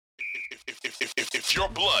If your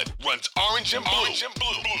blood runs orange and blue,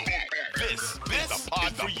 this is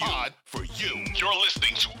the pod for you. You're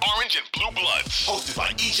listening to Orange and Blue Bloods, hosted by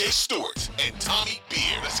EJ Stewart and Tommy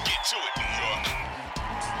Beer. Let's get to it, New York.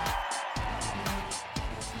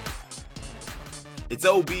 It's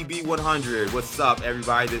OBB 100. What's up,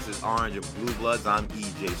 everybody? This is Orange and Blue Bloods. I'm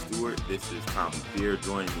EJ Stewart. This is Tommy Beer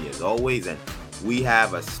joining me as always, and we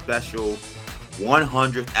have a special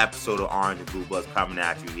 100th episode of Orange and Blue Bloods coming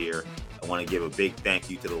at you here. I want to give a big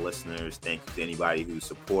thank you to the listeners. Thank you to anybody who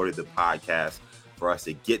supported the podcast. For us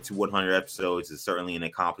to get to 100 episodes is certainly an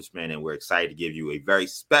accomplishment, and we're excited to give you a very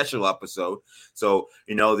special episode. So,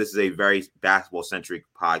 this is a very basketball-centric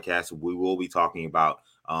podcast. We will be talking about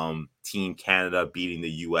Team Canada beating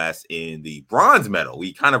the U.S. in the bronze medal.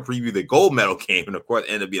 We kind of previewed the gold medal game, and of course,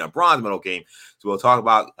 ended up being a bronze medal game. So we'll talk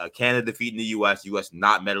about Canada defeating the U.S., U.S.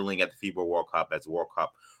 not medaling at the FIBA World Cup as the World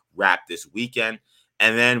Cup wrapped this weekend.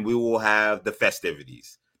 And then we will have the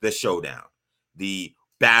festivities, the showdown, the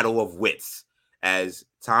battle of wits, as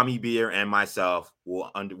Tommy Beer and myself will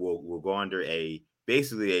go under a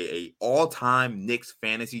all-time Knicks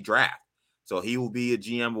fantasy draft. So he will be a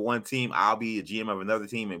GM of one team, I'll be a GM of another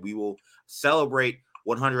team, and we will celebrate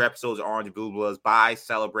 100 episodes of Orange and Blue Bloods by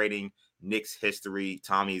celebrating Knicks history.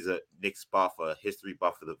 Tommy's a Knicks buff, a history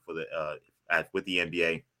buff with the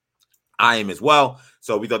NBA. I am as well.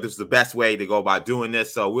 So we thought this was the best way to go about doing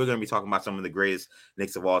this. So we're going to be talking about some of the greatest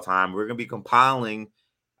Knicks of all time. We're going to be compiling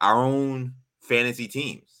our own fantasy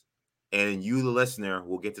teams. And you, the listener,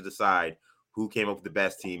 will get to decide who came up with the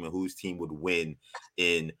best team and whose team would win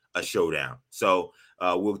in a showdown. So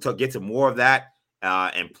we'll get to more of that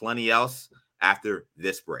and plenty else after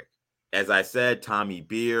this break. As I said, Tommy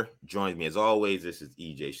Beer joins me as always. This is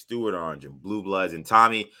EJ Stewart, Orange and Blue Bloods. And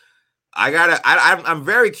Tommy, I'm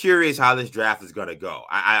very curious how this draft is gonna go.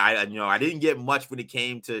 I didn't get much when it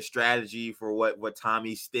came to strategy for what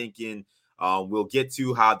Tommy's thinking. We'll get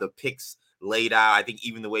to how the picks laid out. I think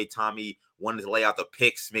even the way Tommy wanted to lay out the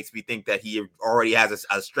picks makes me think that he already has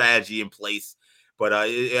a strategy in place. But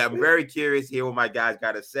I'm very curious to hear what my guys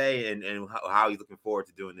got to say and how he's looking forward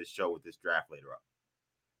to doing this show with this draft later on.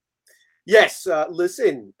 Yes,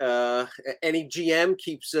 listen, any GM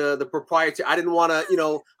keeps the proprietary. I didn't even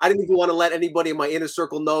want to let anybody in my inner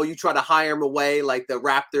circle know. You try to hire them away like the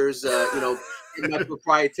Raptors, in my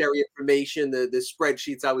proprietary information, the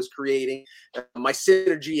spreadsheets I was creating, my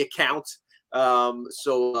Synergy account.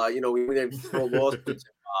 We didn't throw lawsuits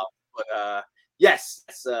involved, but yes,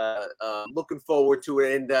 looking forward to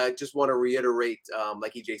it. And just want to reiterate,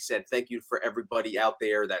 like EJ said, thank you for everybody out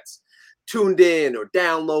there that's tuned in or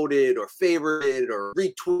downloaded or favorited or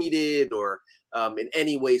retweeted or in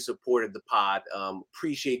any way supported the pod.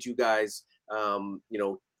 Appreciate you guys,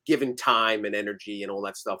 giving time and energy and all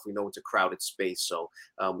that stuff. We know it's a crowded space, so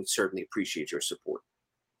we certainly appreciate your support.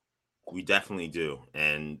 We definitely do.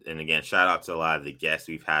 And again, shout out to a lot of the guests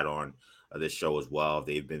we've had on this show as well.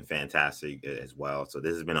 They've been fantastic as well. So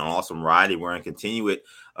this has been an awesome ride, and we're going to continue it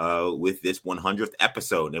with this 100th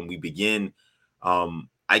episode. And we begin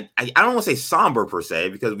I don't want to say somber per se,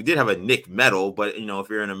 because we did have a Knick medal, but if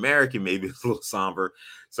you're an American, maybe it's a little somber.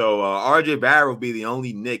 So RJ Barrett will be the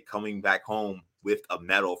only Knick coming back home with a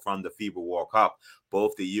medal from the FIBA World Cup.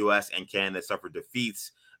 Both the U.S. and Canada suffered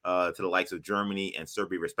defeats to the likes of Germany and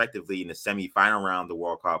Serbia, respectively, in the semifinal round of the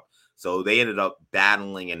World Cup. So they ended up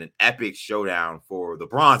battling in an epic showdown for the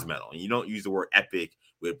bronze medal. And you don't use the word epic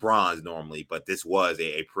with bronze normally, but this was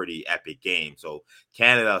a pretty epic game. So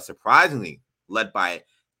Canada, surprisingly, led by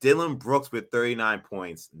Dillon Brooks with 39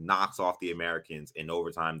 points, knocks off the Americans in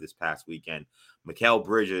overtime this past weekend. Mikal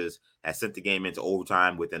Bridges has sent the game into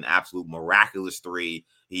overtime with an absolute miraculous three.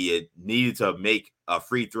 He had needed to make a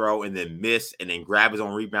free throw and then miss and then grab his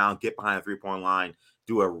own rebound, get behind the three-point line,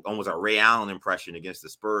 do almost a Ray Allen impression against the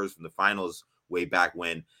Spurs from the finals way back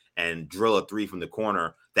when, and drill a three from the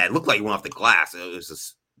corner that looked like he went off the glass. It was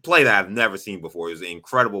a play that I've never seen before. It was an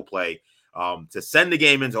incredible play. To send the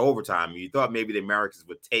game into overtime. You thought maybe the Americans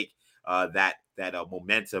would take that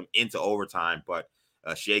momentum into overtime, but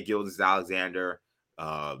Shai Gilgeous-Alexander,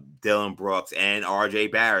 Dillon Brooks, and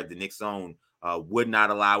RJ Barrett, the Knicks' own, would not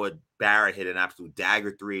allow it. Barrett hit an absolute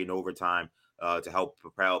dagger three in overtime to help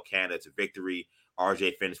propel Canada to victory.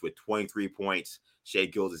 RJ finished with 23 points. Shai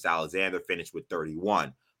Gilgeous-Alexander finished with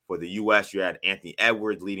 31. For the U.S., you had Anthony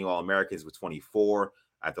Edwards leading All-Americans with 24.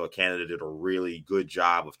 I thought Canada did a really good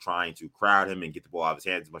job of trying to crowd him and get the ball out of his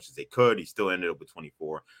hands as much as they could. He still ended up with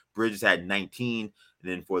 24. Bridges had 19.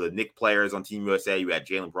 And then for the Knicks players on Team USA, you had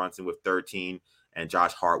Jalen Brunson with 13 and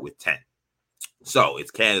Josh Hart with 10. So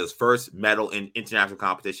it's Canada's first medal in international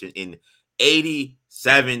competition in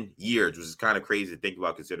 87 years, which is kind of crazy to think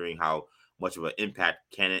about considering how much of an impact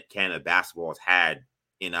Canada basketball has had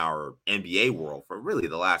in our NBA world for really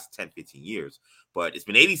the last 10, 15 years. But it's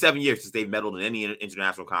been 87 years since they've medaled in any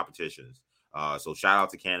international competitions. So shout out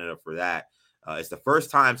to Canada for that. It's the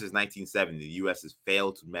first time since 1970 the U.S. has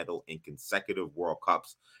failed to medal in consecutive World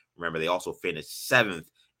Cups. Remember, they also finished 7th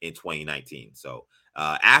in 2019. So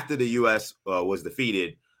after the U.S. Was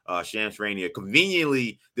defeated, Shams Charania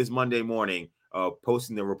conveniently this Monday morning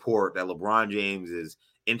posting the report that LeBron James is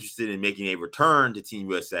interested in making a return to Team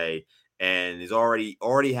USA and is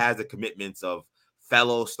already has the commitments of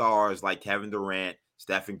fellow stars like Kevin Durant,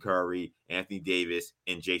 Stephen Curry, Anthony Davis,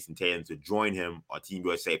 and Jason Tatum to join him on Team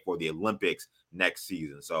USA for the Olympics next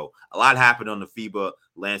season. So a lot happened on the FIBA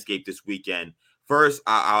landscape this weekend. First,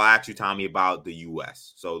 I'll ask you, Tommy, about the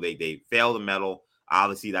U.S. So they failed the medal.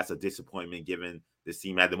 Obviously, that's a disappointment given this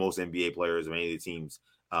team had the most NBA players of any of the teams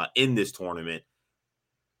in this tournament.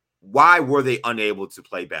 Why were they unable to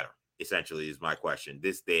play better? Essentially, is my question.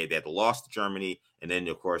 They had lost to Germany, and then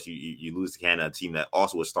of course you lose to Canada, a team that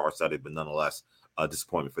also was star-studded, but nonetheless a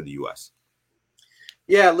disappointment for the U.S.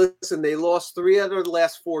 Yeah, listen, they lost 3 out of the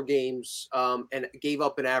last 4 games and gave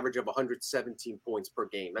up an average of 117 points per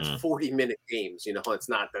game. That's 40-minute games. That's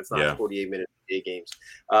not 48-minute games.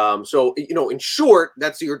 So, in short,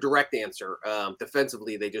 that's your direct answer.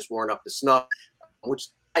 Defensively, they just weren't up to snuff, which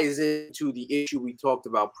ties into the issue we talked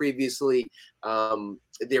about previously,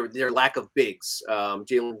 their lack of bigs.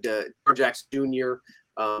 Jalen Jackson Jr.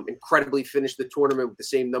 Incredibly finished the tournament with the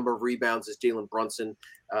same number of rebounds as Jalen Brunson,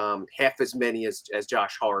 half as many as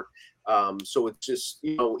Josh Hart. So it's just,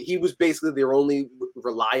 he was basically their only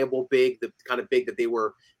reliable big, the kind of big that they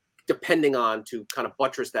were depending on to kind of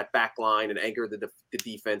buttress that back line and anchor the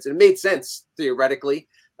defense. And it made sense theoretically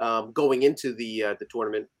going into the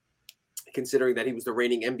tournament, considering that he was the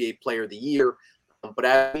reigning NBA Player of the Year. But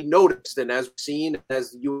as we noticed and as we've seen,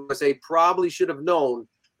 as USA probably should have known,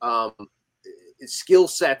 skill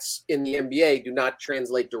sets in the NBA do not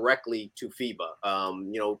translate directly to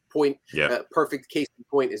FIBA. Perfect case in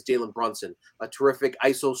point is Jalen Brunson, a terrific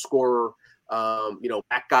ISO scorer,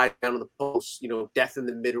 back guy down in the post, death in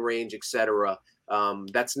the mid-range, etc.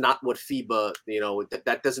 That's not what FIBA,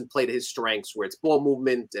 that doesn't play to his strengths, where it's ball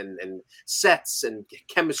movement and sets and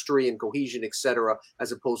chemistry and cohesion, etc.,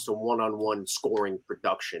 as opposed to one-on-one scoring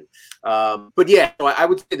production. But yeah, I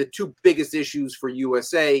would say the 2 biggest issues for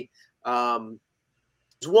USA,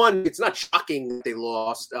 one, it's not shocking that they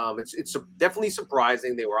lost. It's definitely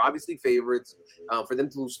surprising. They were obviously favorites. For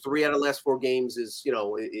them to lose 3 out of the last 4 games is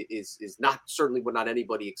not certainly what not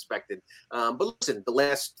anybody expected. But listen, the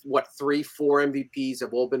last 3-4 MVPs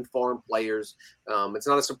have all been foreign players. It's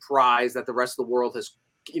not a surprise that the rest of the world has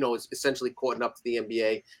is essentially caught up to the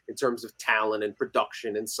NBA in terms of talent and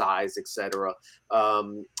production and size, etc.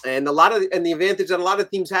 And the advantage that a lot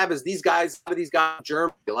of teams have is these guys, a lot of these guys in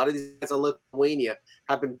Germany, a lot of these guys in Lithuania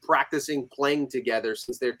have been practicing playing together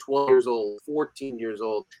since they're 12 years old, 14 years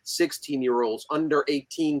old, 16-year-olds, under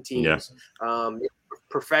 18 teams,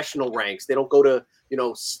 professional ranks. They don't go to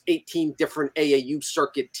 18 different AAU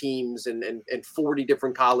circuit teams and 40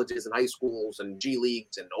 different colleges and high schools and G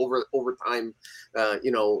leagues and overtime,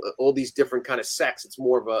 all these different kind of sects. It's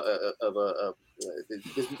more of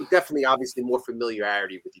there's definitely obviously more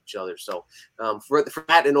familiarity with each other. So for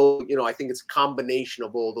that and all, I think it's a combination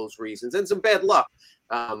of all those reasons and some bad luck.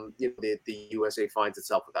 The USA finds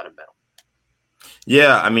itself without a medal.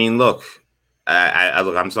 Yeah, I mean, look.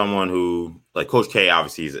 I'm someone who, like, Coach K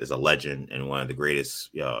obviously is a legend and one of the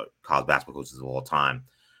greatest college basketball coaches of all time.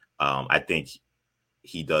 I think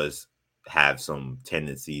he does have some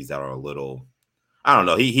tendencies that are a little, I don't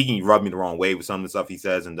know. He can rub me the wrong way with some of the stuff he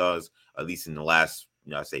says and does, at least in the last,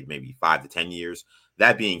 I say maybe 5 to 10 years.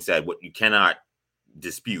 That being said, what you cannot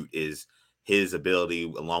dispute is his ability,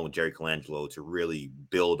 along with Jerry Colangelo, to really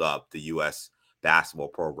build up the U.S. basketball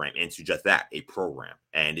program into just that, a program.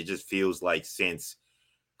 And it just feels like since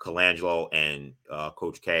Colangelo and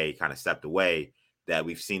Coach K kind of stepped away, that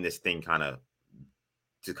we've seen this thing kind of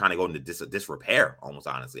go into disrepair, almost,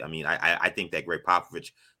 honestly. I mean, I think that Greg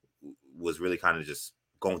Popovich was really kind of just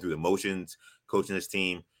going through the motions, coaching this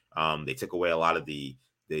team. They took away a lot of the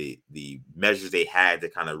measures they had to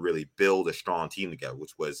kind of really build a strong team together,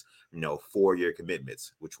 which was, 4-year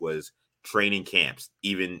commitments, which was training camps,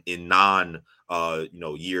 even in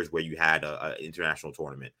years where you had a international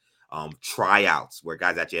tournament, tryouts where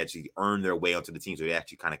guys actually earned their way onto the team, so they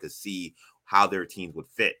actually kind of could see how their teams would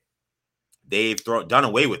fit. They've done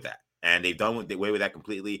away with that, and they've done away with that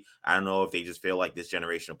completely. I don't know if they just feel like this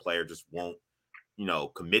generation of player just won't,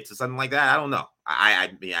 commit to something like that. I don't know.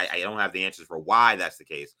 I mean, I don't have the answers for why that's the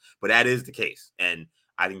case, but that is the case. And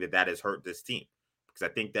I think that has hurt this team because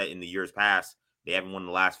I think that in the years past, they haven't won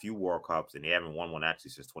the last few World Cups and they haven't won one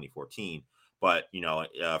actually since 2014. But,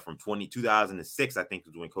 from 2006, I think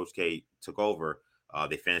was when Coach K took over.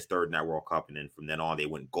 They finished third in that World Cup. And then from then on, they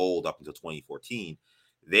went gold up until 2014.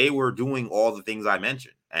 They were doing all the things I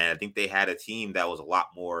mentioned. And I think they had a team that was a lot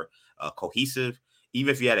more cohesive.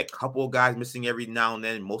 Even if you had a couple of guys missing every now and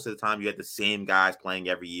then, most of the time you had the same guys playing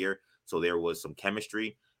every year. So there was some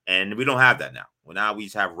chemistry. And we don't have that now. Well, now we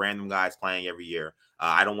just have random guys playing every year.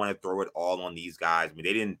 I don't want to throw it all on these guys. I mean,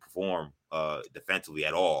 they didn't perform defensively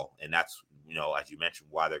at all. And that's, as you mentioned,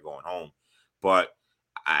 why they're going home. But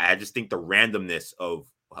I just think the randomness of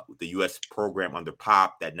the U.S. program under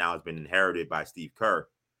Pop that now has been inherited by Steve Kerr,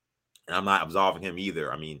 and I'm not absolving him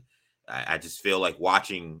either. I mean, I just feel like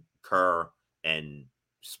watching Kerr and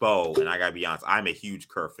Spo, and I gotta be honest, I'm a huge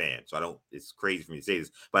Kerr fan, so it's crazy for me to say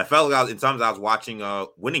this, but I felt like I was watching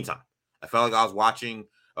Winning Time. I felt like I was watching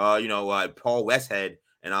Paul Westhead,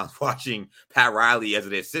 and I was watching Pat Riley as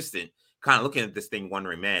an assistant, kind of looking at this thing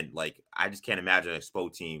wondering, man, like I just can't imagine a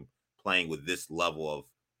Spo team playing with this level of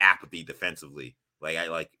apathy defensively.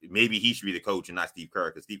 Like maybe he should be the coach and not Steve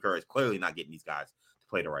Kerr, because Steve Kerr is clearly not getting these guys to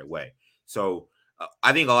play the right way. So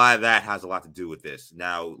I think a lot of that has a lot to do with this.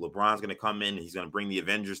 Now, LeBron's going to come in. He's going to bring the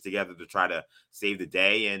Avengers together to try to save the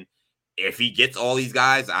day. And if he gets all these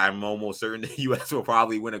guys, I'm almost certain the U.S. will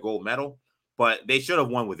probably win a gold medal. But they should have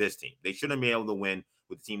won with this team. They should have been able to win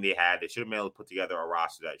with the team they had. They should have been able to put together a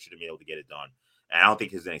roster that should have been able to get it done. And I don't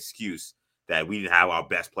think there's an excuse that we didn't have our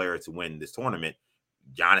best player to win this tournament.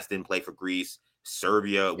 Giannis didn't play for Greece.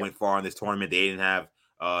 Serbia went far in this tournament. They didn't have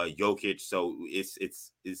Jokic, so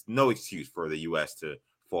it's no excuse for the U.S. to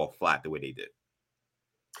fall flat the way they did.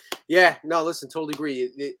 Yeah, no, listen, totally agree.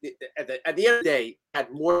 At the end of the day,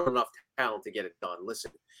 had more than enough talent to get it done.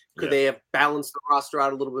 Listen, could they have balanced the roster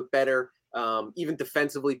out a little bit better? Even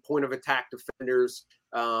defensively, point of attack defenders,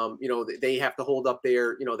 they have to hold up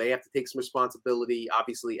there. They have to take some responsibility.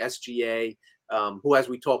 Obviously, SGA, who, as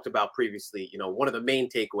we talked about previously, one of the main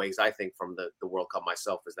takeaways I think from the World Cup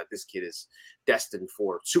myself is that this kid is destined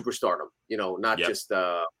for superstardom. Not just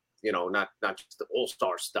not just the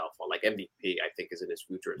all-star stuff or like MVP. I think is in his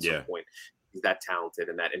future at some point. He's that talented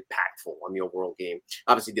and that impactful on the overall game.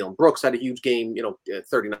 Obviously, Dylan Brooks had a huge game.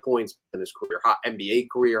 39 points in his career high, NBA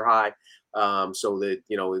career high. So that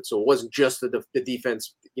so it wasn't just the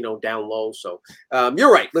defense, down low. So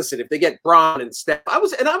you're right. Listen, if they get Bron and Steph, I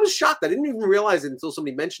was shocked. I didn't even realize it until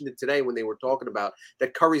somebody mentioned it today when they were talking about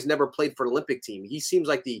that Curry's never played for an Olympic team. He seems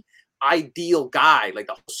like the ideal guy, like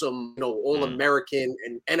some all-American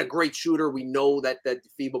and a great shooter. We know that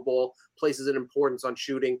FIBA ball places an importance on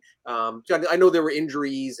shooting. I know there were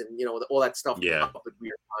injuries and all that stuff up at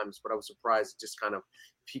weird times, but I was surprised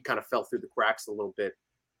he kind of fell through the cracks a little bit.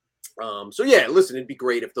 So yeah, listen, it'd be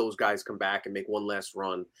great if those guys come back and make one last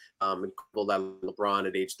run. And couple that LeBron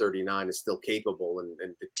at age 39 is still capable, and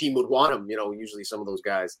the team would want him. Usually some of those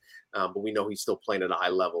guys, but we know he's still playing at a high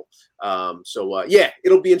level. So yeah,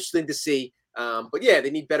 it'll be interesting to see. But yeah,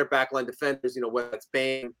 they need better backline defenders. Whether it's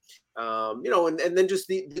Bam, and then just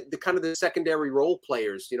the kind of the secondary role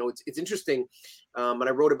players. It's interesting. And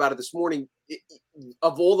I wrote about it this morning.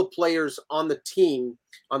 Of all the players on the team,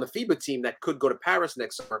 on the FIBA team that could go to Paris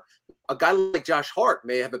next summer, a guy like Josh Hart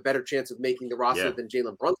may have a better chance of making the roster than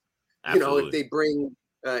Jalen Brunson. Absolutely. If they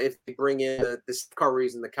bring in the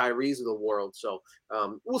Currys and the Kyries of the world. So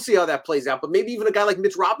we'll see how that plays out. But maybe even a guy like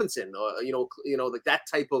Mitch Robinson, like that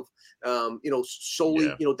type of,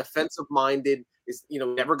 solely, defensive minded, is,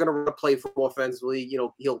 never going to play for offensively.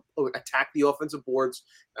 He'll attack the offensive boards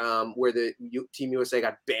where the Team USA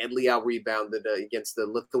got badly out rebounded against the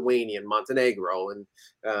Lithuanian, Montenegro,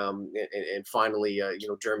 and finally,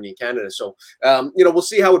 Germany and Canada. So, we'll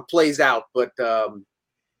see how it plays out. But,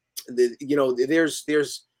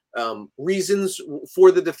 there's reasons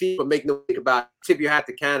for the defeat, but make no mistake about it. Tip your hat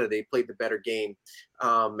to Canada. They played the better game.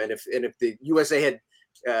 And if the USA had,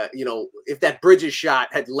 if that Bridges shot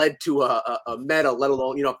had led to a medal, let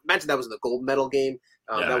alone, imagine that was the gold medal game.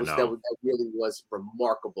 That really was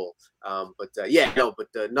remarkable. But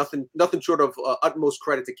nothing short of utmost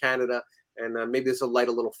credit to Canada. And maybe this will light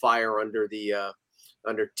a little fire under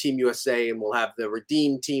Team USA, and we'll have the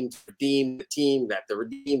Redeem team to redeem the team, that the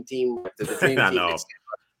Redeem team to the Dream team.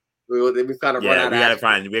 We've kind of run out. We're gonna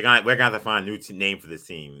have to find a new name for this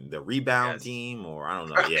team, the Rebound team, or I don't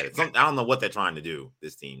know. Yeah, I don't know what they're trying to do.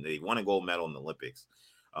 This team, they won a gold medal in the Olympics,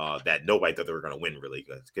 that nobody thought they were going to win, really,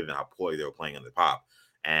 because given how poorly they were playing on the Pop.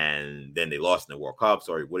 and then they lost in the World Cup.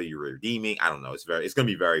 Sorry, what are you redeeming? I don't know. It's going to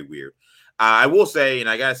be very weird. I will say, and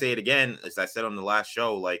I got to say it again, as I said on the last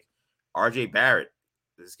show, like RJ Barrett,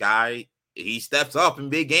 this guy, he steps up in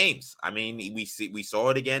big games. I mean, we saw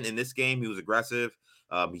it again in this game. He was aggressive.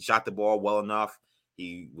 He shot the ball well enough.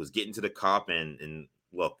 He was getting to the cup, and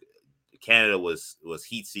look, Canada was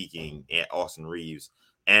heat seeking at Austin Reeves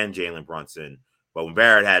and Jalen Brunson. But when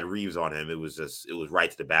Barrett had Reeves on him, it was right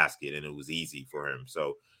to the basket, and it was easy for him.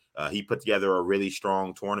 So he put together a really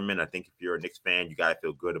strong tournament. I think if you're a Knicks fan, you got to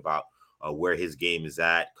feel good about where his game is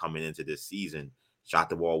at coming into this season. Shot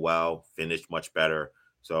the ball well, finished much better.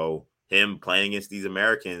 So him playing against these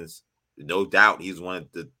Americans, no doubt he's one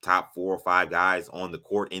of the top 4 or 5 guys on the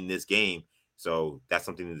court in this game. So that's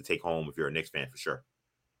something to take home if you're a Knicks fan for sure.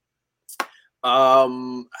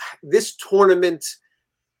 This tournament,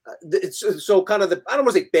 it's so kind of I don't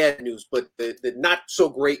want to say bad news, but the not so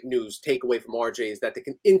great news takeaway from RJ is that the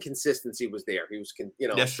inconsistency was there. He was,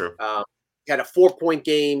 that's true. Had a 4-point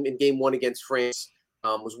game in game 1 against France.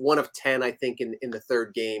 Was 1 of 10, I think, in the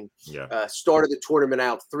third game. Yeah. Started the tournament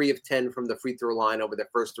out 3 of 10 from the free throw line over the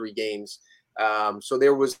first 3 games. So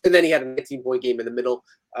there was, and then he had a 19-point game in the middle.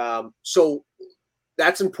 So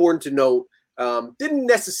that's important to note. Didn't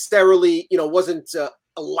necessarily, wasn't a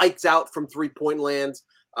lights out from 3-point land.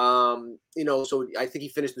 So I think he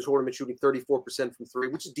finished the tournament shooting 34% from 3,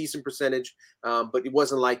 which is a decent percentage. But it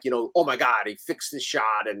wasn't like, oh my God, he fixed his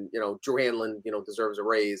shot and, Drew Hanlon, deserves a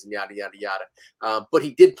raise and yada, yada, yada. But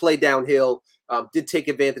he did play downhill, did take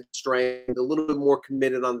advantage of strength, a little bit more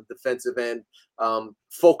committed on the defensive end,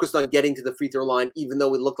 focused on getting to the free throw line, even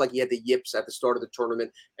though it looked like he had the yips at the start of the tournament.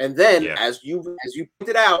 And then as you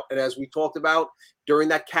pointed out, and as we talked about during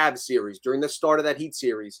that Cavs series, during the start of that Heat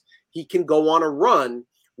series, he can go on a run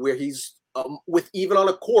where he's with even on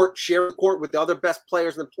a court, share the court with the other best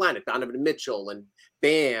players on the planet, Donovan Mitchell and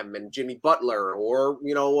Bam and Jimmy Butler, or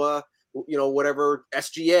whatever,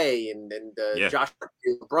 SGA and Josh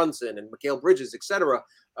Brunson and Mikal Bridges, etc.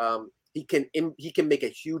 He can make a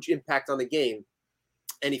huge impact on the game,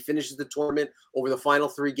 and he finishes the tournament over the final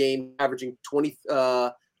 3 games, averaging 20.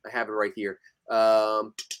 I have it right here.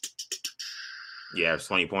 It's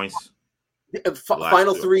 20 points.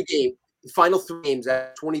 Final 3 games. Final 3 games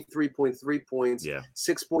at 23.3 points,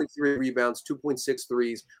 6.3 rebounds, 2.6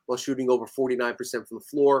 threes, while shooting over 49% from the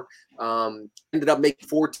floor. Ended up making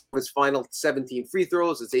 14 of his final 17 free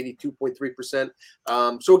throws. It's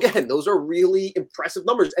 82.3%. So again, those are really impressive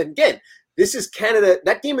numbers. And again, this is Canada.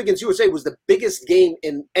 That game against USA was the biggest game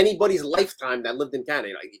in anybody's lifetime that lived in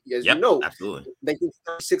Canada. As you know, absolutely.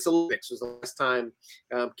 1936 Olympics was the last time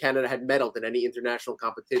Canada had medaled in any international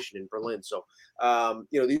competition in Berlin. So,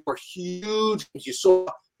 these were huge. You saw,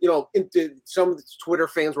 some of the Twitter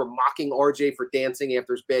fans were mocking RJ for dancing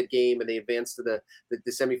after his bad game, and they advanced to the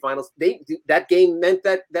semifinals. That game meant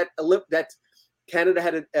that Canada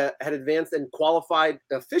had advanced and qualified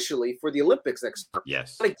officially for the Olympics next year.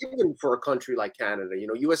 Yes. Not a given for a country like Canada.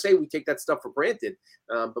 USA, we take that stuff for granted.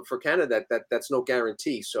 But for Canada, that's no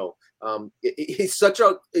guarantee. So he's such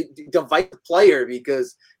a divisive player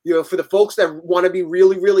because, for the folks that want to be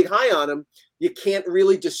really, really high on him, you can't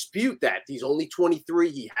really dispute that. He's only 23.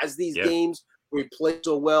 He has these games where he plays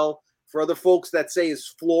so well. For other folks that say his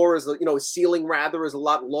floor is, his ceiling rather is a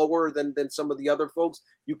lot lower than some of the other folks,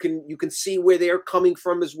 you can see where they're coming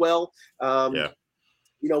from as well.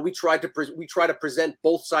 We try to present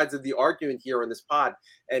both sides of the argument here on this pod,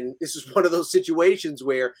 and this is one of those situations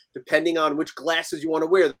where, depending on which glasses you want to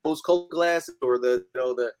wear, the rose-colored glasses or the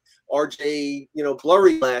RJ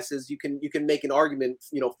blurry glasses, you can make an argument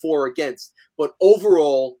for or against. But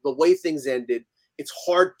overall, the way things ended, it's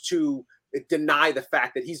hard to deny the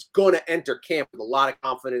fact that he's going to enter camp with a lot of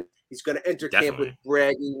confidence. He's going to enter camp with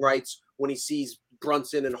bragging rights when he sees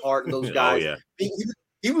Brunson and Hart and those guys.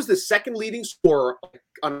 He was the second leading scorer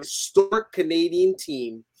on a historic Canadian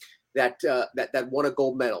team that won a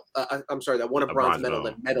gold medal. That won a bronze medal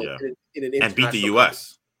in an international and beat the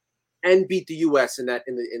U.S. And beat the U.S. in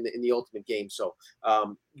the ultimate game. So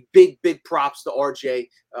big props to RJ.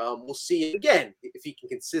 We'll see again if he can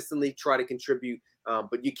consistently try to contribute.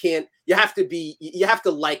 But you have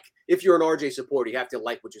to like, if you're an RJ supporter, you have to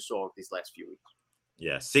like what you saw these last few weeks.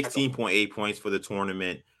 Yeah, 16.8 points for the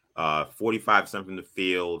tournament, 45% from the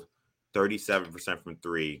field, 37% from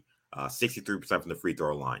 3, 63% from the free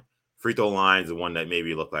throw line. Free throw line is the one that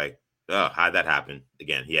maybe looked like, how'd that happen?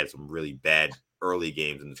 Again, he had some really bad early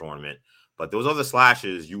games in the tournament, but those other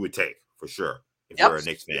slashes you would take for sure if you're a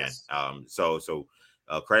Knicks fan. Yes. So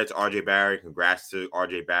credit to RJ Barrett. Congrats to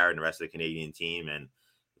RJ Barrett and the rest of the Canadian team and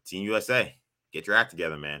Team USA. Get your act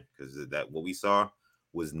together, man, because that what we saw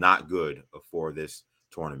was not good for this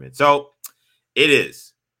tournament. So it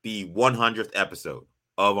is the 100th episode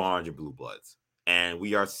of Orange and Blue Bloods, and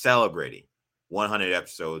we are celebrating 100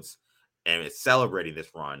 episodes, and it's celebrating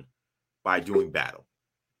this run by doing battle.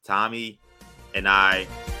 Tommy and I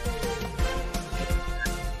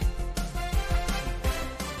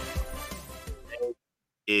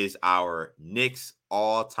is our Knicks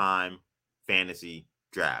all-time fantasy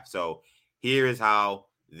draft. So here is how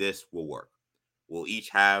this will work. We'll each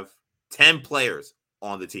have 10 players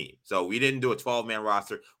on the team. So we didn't do a 12-man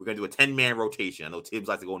roster. We're going to do a 10-man rotation. I know Tibbs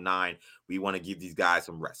likes to go 9. We want to give these guys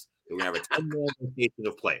some rest. So we're going to have a 10-man rotation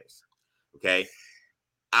of players. Okay?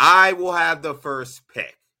 I will have the first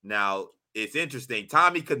pick. Now, it's interesting.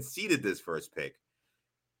 Tommy conceded this first pick,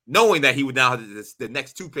 knowing that he would now have the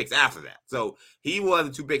next 2 picks after that. So he will have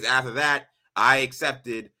the 2 picks after that. I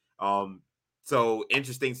accepted. So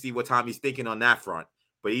interesting to see what Tommy's thinking on that front.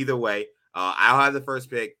 But either way, I'll have the first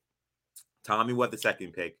pick. Tommy will have the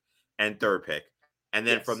second pick and third pick. And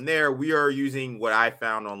then from there, we are using what I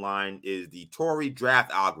found online is the Tory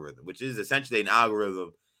draft algorithm, which is essentially an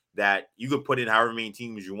algorithm that you could put in however many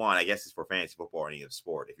teams you want. I guess it's for fantasy football or any other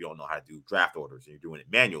sport. If you don't know how to do draft orders and you're doing it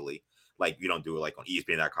manually, like you don't do it like on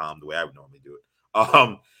ESPN.com the way I would normally do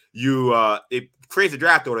it. It creates a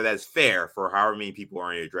draft order that is fair for however many people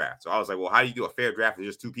are in your draft. So I was like, well, how do you do a fair draft with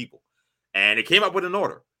just 2 people? And it came up with an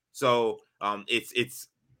order. So it's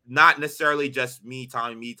not necessarily just me,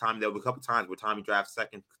 Tommy. There'll be a couple times where Tommy drafts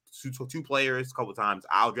second 2 players. A couple times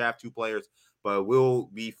I'll draft 2 players. But we'll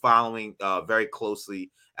be following very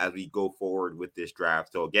closely as we go forward with this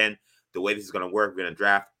draft. So again, the way this is going to work, we're going to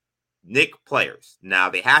draft Knick players. Now,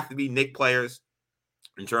 they have to be Knick players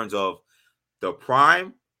in terms of the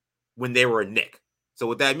prime when they were a Knick. So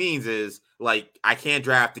what that means is, like, I can't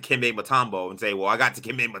draft Dikembe Mutombo and say, well, I got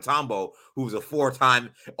Dikembe Mutombo, who's a 4-time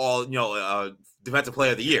defensive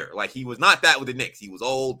player of the year. Like, he was not that with the Knicks. He was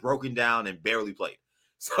old, broken down, and barely played.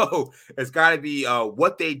 So it's got to be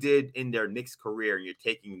what they did in their Knicks career, and you're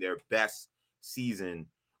taking their best season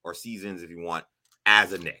or seasons, if you want,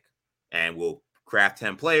 as a Knick. And we'll craft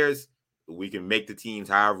 10 players. We can make the teams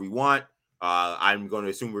however we want. I'm going to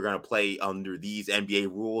assume we're going to play under these NBA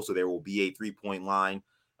rules, so there will be a 3-point line.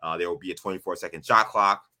 There will be a 24-second shot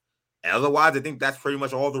clock. And otherwise, I think that's pretty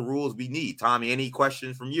much all the rules we need. Tommy, any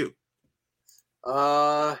questions from you?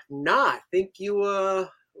 Nah, I think you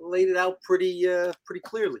laid it out pretty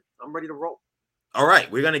clearly. I'm ready to roll. All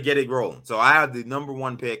right, we're going to get it rolling. So I have the number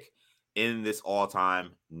 1 pick in this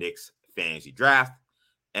all-time Knicks fantasy draft.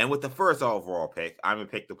 And with the first overall pick, I'm going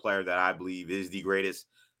to pick the player that I believe is the greatest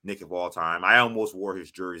Knick of all time. I almost wore his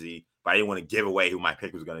jersey, but I didn't want to give away who my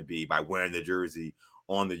pick was going to be by wearing the jersey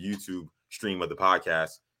on the YouTube stream of the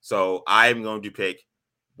podcast. So I'm going to pick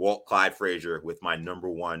Walt Clyde Frazier with my number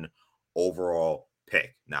 1 overall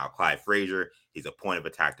pick. Now, Clyde Frazier, he's a point of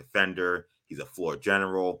attack defender. He's a floor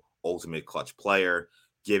general, ultimate clutch player.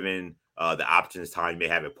 Given the options Tommy may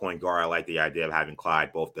have at point guard, I like the idea of having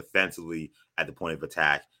Clyde both defensively at the point of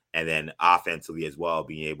attack and then offensively as well,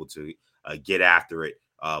 being able to get after it,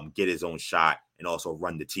 get his own shot, and also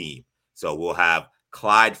run the team. So we'll have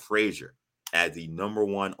Clyde Frazier as the number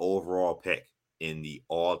 1 overall pick in the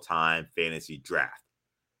all-time fantasy draft.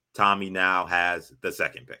 Tommy now has the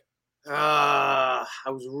second pick. I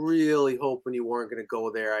was really hoping you weren't going to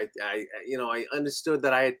go there. I understood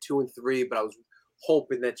that I had 2 and 3, but I was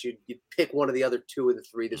hoping that you'd pick one of the other 2 of the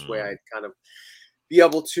 3. This way I'd kind of be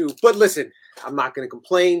able to. But listen, I'm not going to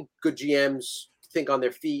complain. Good GMs think on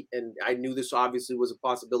their feet, and I knew this obviously was a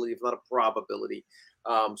possibility, if not a probability.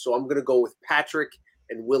 So I'm going to go with Patrick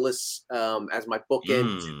and Willis as my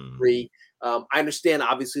bookend 2-3. I understand,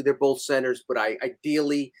 obviously, they're both centers, but I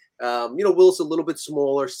ideally, Willis a little bit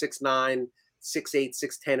smaller, 6'9", 6'8",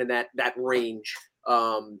 6'10", in that range.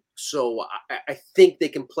 So I think they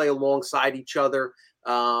can play alongside each other.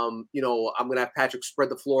 I'm going to have Patrick spread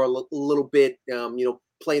the floor a little bit,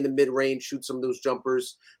 play in the mid-range, shoot some of those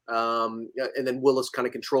jumpers, and then Willis kind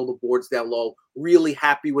of control the boards down low. Really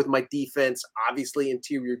happy with my defense, obviously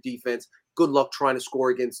interior defense. Good luck trying to score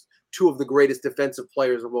against 2 of the greatest defensive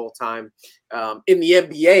players of all time in the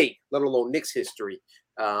NBA, let alone Knicks history.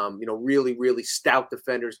 Really, really stout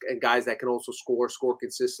defenders and guys that can also score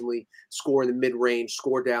consistently, score in the mid-range,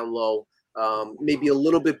 score down low. Maybe a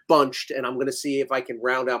little bit bunched, and I'm going to see if I can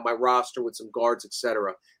round out my roster with some guards,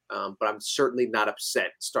 etc. But I'm certainly not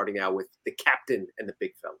upset starting out with the captain and the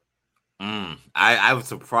big fella. I was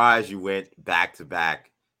surprised you went back-to-back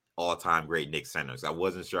all-time great Knicks centers. I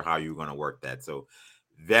wasn't sure how you were going to work that. So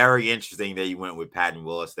very interesting that you went with Pat and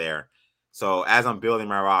Willis there. So as I'm building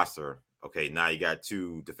my roster, okay, now you got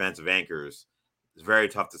 2 defensive anchors. It's very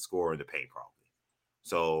tough to score in the paint, probably.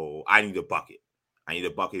 So I need a bucket. I need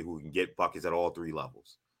a bucket who can get buckets at all three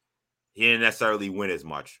levels. He didn't necessarily win as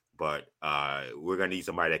much, but we're going to need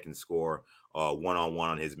somebody that can score one-on-one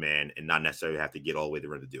on his man and not necessarily have to get all the way to the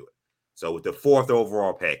rim to do it. So with the 4th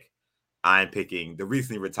overall pick, I'm picking the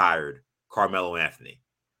recently retired Carmelo Anthony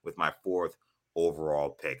with my 4th overall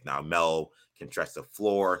pick. Now, Melo can stretch the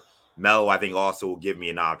floor. Melo, I think, also will give me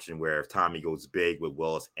an option where if Tommy goes big with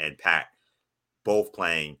Willis and Pat both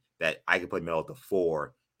playing, that I can play Melo at the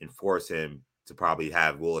 4 and force him to probably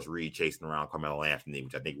have Willis Reed chasing around Carmelo Anthony,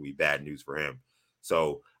 which I think would be bad news for him.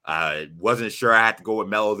 So wasn't sure I had to go with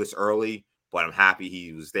Melo this early, but I'm happy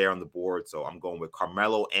he was there on the board. So I'm going with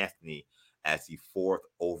Carmelo Anthony as the 4th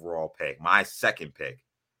overall pick, my 2nd pick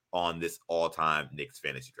on this all-time Knicks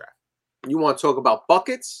fantasy draft. You want to talk about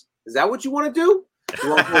buckets? Is that what you want to do? You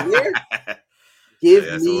want to go there?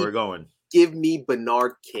 That's where we're going. Give me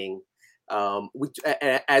Bernard King.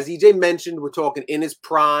 As EJ mentioned, we're talking in his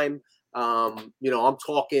prime. I'm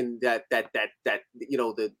talking that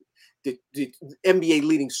the NBA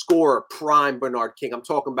leading scorer, prime Bernard King. I'm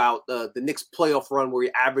talking about the Knicks playoff run where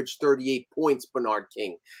he averaged 38 points, Bernard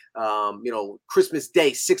King. Christmas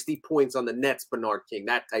Day, 60 points on the Nets, Bernard King,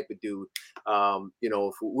 that type of dude.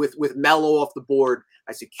 With Melo off the board,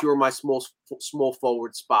 I secure my small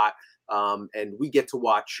forward spot. And we get to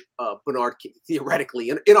watch Bernard King, theoretically,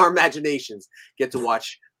 in our imaginations, get to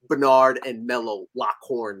watch Bernard and Melo lock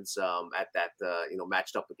horns at that,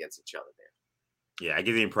 matched up against each other there. Yeah, I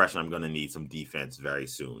get the impression I'm going to need some defense very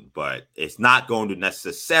soon, but it's not going to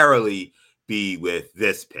necessarily be with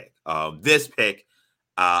this pick.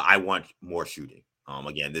 I want more shooting.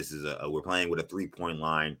 Again, this is we're playing with a 3-point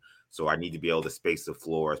line, so I need to be able to space the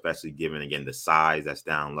floor, especially given, again, the size that's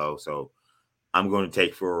down low. So I'm going to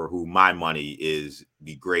take for who my money is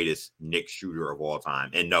the greatest Knicks shooter of all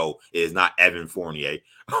time. And no, it is not Evan Fournier,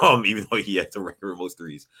 even though he has the record most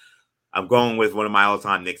threes. I'm going with one of my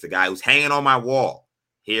all-time Knicks, a guy who's hanging on my wall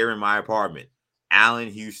here in my apartment. Allen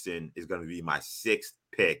Houston is going to be my 6th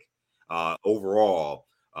pick overall,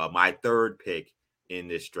 my 3rd pick in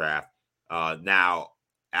this draft. Now,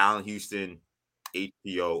 Allen Houston,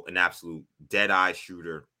 HBO, an absolute dead-eye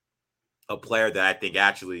shooter, a player that I think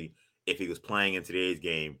actually, if he was playing in today's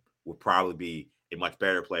game, would probably be a much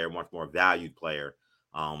better player, much more valued player.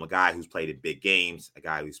 A guy who's played in big games, a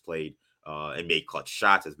guy who's played and made clutch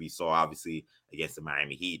shots, as we saw, obviously, against the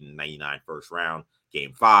Miami Heat in 99 first round,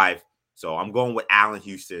 Game 5. So I'm going with Allen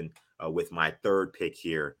Houston with my 3rd pick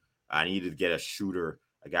here. I needed to get a shooter,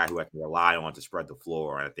 a guy who I can rely on to spread the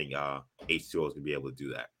floor, and I think H2O is going to be able to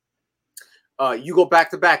do that. You go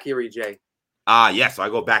back-to-back here, EJ. Yes, so I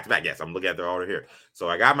go back-to-back. Yes, I'm looking at the order here. So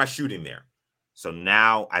I got my shooting there. So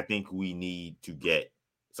now I think we need to get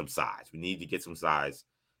some size. We need to get some size.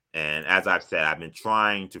 And as I've said, I've been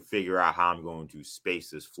trying to figure out how I'm going to space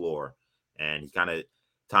this floor. And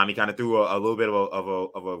Tommy kind of threw a little bit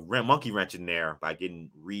of a monkey wrench in there by getting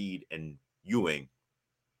Reed and Ewing.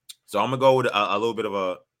 So I'm going to go with a little bit of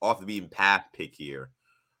a off the beaten path pick here.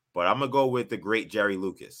 But I'm going to go with the great Jerry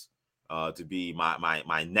Lucas to be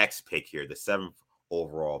my next pick here, the 7th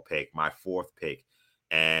overall pick, my 4th pick.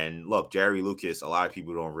 And look, Jerry Lucas, a lot of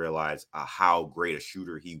people don't realize how great a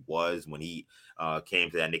shooter he was when he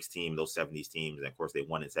came to that Knicks team, those 70s teams. And of course, they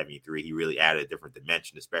won in 73. He really added a different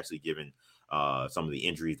dimension, especially given some of the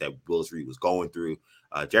injuries that Willis Reed was going through.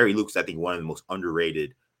 Jerry Lucas, I think, one of the most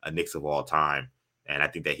underrated Knicks of all time. And I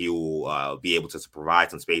think that he will be able to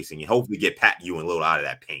provide some spacing and hopefully get Pat Ewing a little out of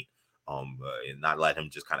that paint and not let him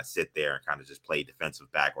just kind of sit there and kind of just play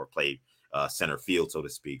defensive back or play center field, so to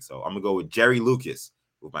speak. So I'm going to go with Jerry Lucas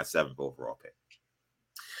with my 7th overall pick.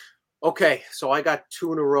 Okay, so I got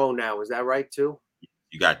 2 in a row now. Is that right, too?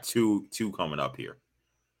 You got two coming up here.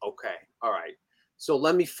 Okay, all right. So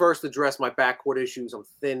let me first address my backcourt issues. I'm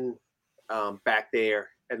thin back there.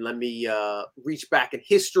 And let me reach back in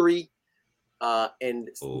history and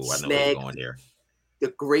snag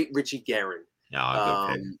the great Richie Guerin.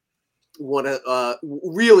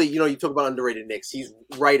 Really, you talk about underrated Knicks. He's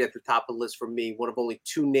right at the top of the list for me. One of only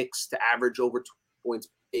 2 Knicks to average over 20 points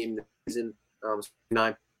per game this season,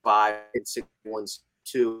 9-5 and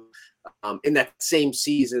 6-1-2. In that same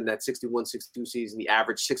season, that 61-62 season, he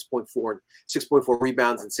averaged 6.4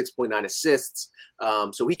 rebounds and 6.9 assists.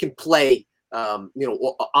 So he can play, on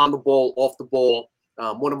the ball, off the ball.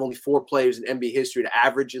 One of only 4 players in NBA history to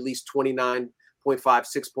average at least 29.5,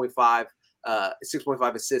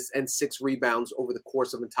 6.5 assists and 6 rebounds over the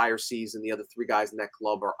course of an entire season. The other 3 guys in that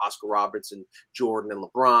club are Oscar Robertson, Jordan, and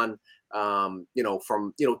LeBron.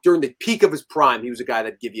 During the peak of his prime, he was a guy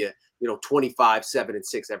that'd give you, 25, 7, and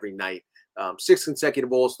 6 every night. 6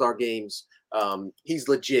 consecutive All-Star games. He's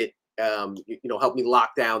legit. help me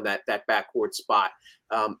lock down that backcourt spot.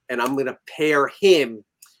 And I'm going to pair him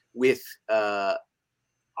with our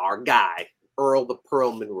guy, Earl the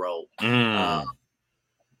Pearl Monroe.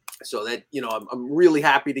 So that, I'm really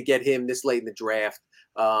happy to get him this late in the draft.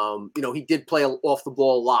 He did play off the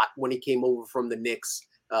ball a lot when he came over from the Knicks,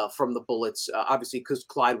 from the Bullets, obviously because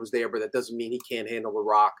Clyde was there, but that doesn't mean he can't handle the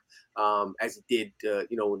rock, as he did,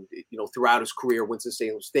 throughout his career,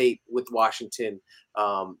 Winston-Salem State with Washington,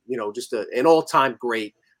 just an all-time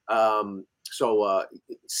great. So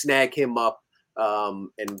snag him up.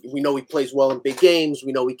 And we know he plays well in big games.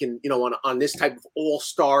 We know he can, on this type of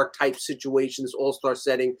all-star type situation, this all-star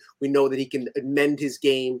setting, we know that he can amend his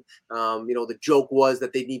game. The joke was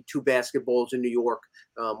that they need 2 basketballs in New York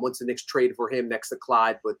once the Knicks traded for him next to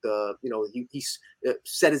Clyde. But, he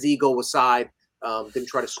set his ego aside, didn't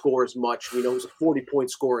try to score as much. We know he's a 40-point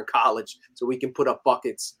scorer in college, so we can put up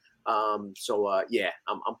buckets. I'm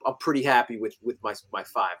pretty happy with my 5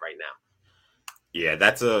 right now. Yeah,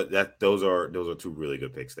 those are 2 really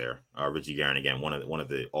good picks there. Richie Guerin, again, one of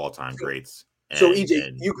the all-time greats. So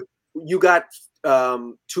EJ, you got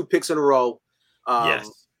 2 picks in a row. Yes.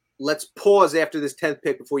 Let's pause after this 10th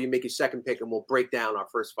pick before you make your second pick, and we'll break down our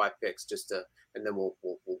first 5 picks and then we'll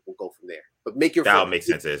go from there. But make your that'll make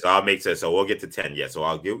sense. I'll make sense. So we'll get to 10. Yeah. So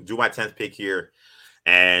I'll do my 10th pick here.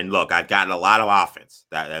 And look, I've gotten a lot of offense.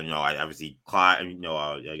 I obviously Clyde.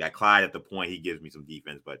 I got Clyde at the point. He gives me some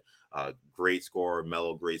defense, but great scorer,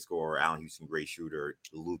 Melo, great scorer, Allen Houston, great shooter,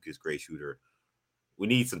 Lucas, great shooter. We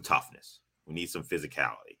need some toughness. We need some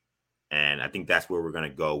physicality, and I think that's where we're going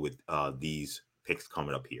to go with these picks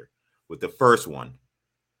coming up here. With the first one,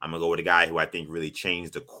 I'm going to go with a guy who I think really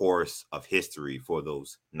changed the course of history for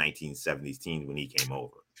those 1970s teams when he came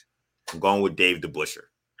over. I'm going with Dave DeBusschere.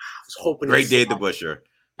 Great Dave DeBusschere.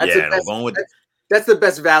 That's the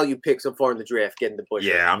best value pick so far in the draft, getting DeBusschere.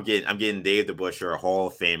 Yeah, I'm getting Dave DeBusschere, a Hall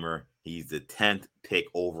of Famer. He's the 10th pick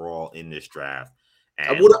overall in this draft.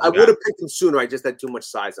 And I would have picked him sooner. I just had too much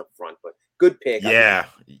size up front, but good pick. Yeah.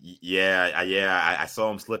 I saw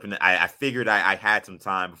him slipping. I figured I had some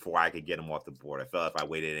time before I could get him off the board. I felt if I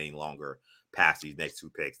waited any longer past these next 2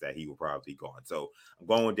 picks that he would probably be gone. So I'm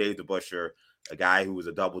going with Dave DeBusschere, a guy who was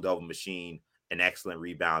a double-double machine, an excellent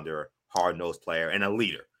rebounder, hard-nosed player, and a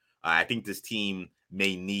leader. I think this team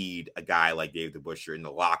may need a guy like Dave DeBusschere in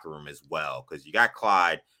the locker room as well, because you got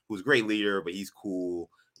Clyde, who's a great leader, but he's cool.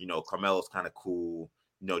 Carmelo's kind of cool.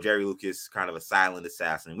 Jerry Lucas, kind of a silent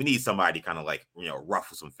assassin. We need somebody kind of like,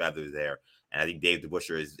 ruffle some feathers there. And I think Dave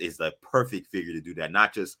DeBusschere is the perfect figure to do that,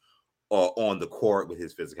 not just on the court with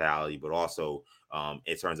his physicality, but also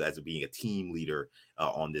in terms of as being a team leader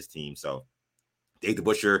on this team. So Dave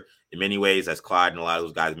DeBusschere, in many ways, as Clyde and a lot of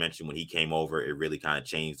those guys mentioned when he came over, it really kind of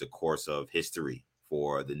changed the course of history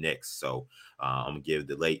for the Knicks. So I'm going to give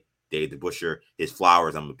the late Dave DeBusschere his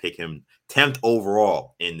flowers. I'm going to pick him 10th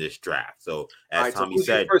overall in this draft. So as Tommy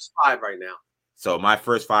said, your first 5 right now. So my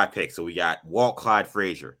first 5 picks. So we got Walt Clyde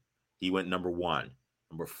Frazier. He went number 1.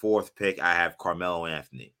 Number 4th pick, I have Carmelo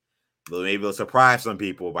Anthony. Maybe it'll surprise some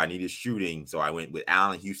people, but I needed shooting. So I went with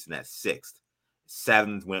Allen Houston at 6th.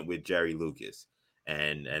 7th went with Jerry Lucas.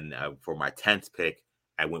 And for my 10th pick,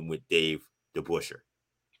 I went with Dave DeBusschere.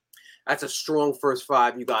 That's a strong first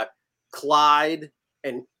 5. You got Clyde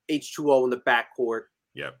and H2O in the backcourt.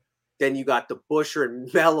 Yep. Then you got DeBusschere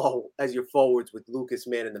and Melo as your forwards with Lucas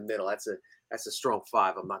man in the middle. That's a strong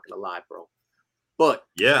 5. I'm not gonna lie, bro. But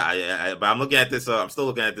yeah, but I'm looking at this. I'm still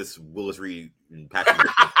looking at this Willis Reed and Patrick,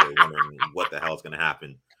 wondering what the hell is going to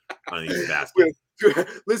happen on these baskets.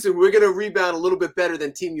 Listen, we're going to rebound a little bit better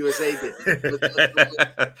than Team USA did. Let's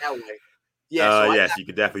that way. Yeah. Yes, you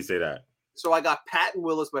could definitely say that. So I got Pat and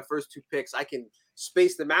Willis, my first 2 picks. I can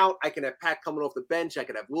space them out. I can have Pat coming off the bench. I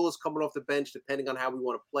can have Willis coming off the bench, depending on how we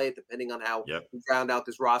want to play it, depending on how we round out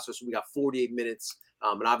this roster. So we got 48 minutes,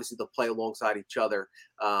 and obviously they'll play alongside each other.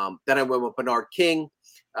 Then I went with Bernard King,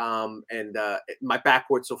 and my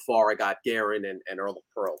backcourt so far, I got Guerin and Earl of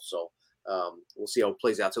Pearl. So we'll see how it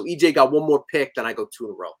plays out. So EJ got 1 more pick, then I go 2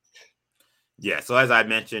 in a row. Yeah, so as I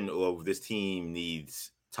mentioned, this team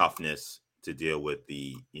needs toughness to deal with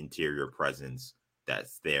the interior presence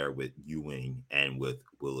that's there with Ewing and with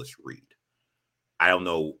Willis Reed. I don't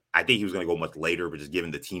know. I think he was going to go much later, but just given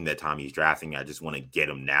the team that Tommy's drafting, I just want to get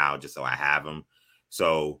him now just so I have him.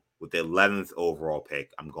 So with the 11th overall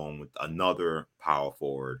pick, I'm going with another power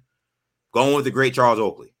forward. Going with the great Charles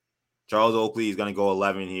Oakley. Charles Oakley is going to go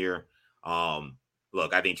 11 here.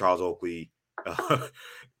 Look, I think Charles Oakley,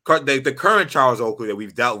 the current Charles Oakley that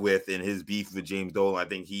we've dealt with in his beef with James Dolan, I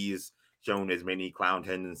think he is shown as many clown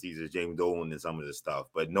tendencies as James Dolan in some of this stuff,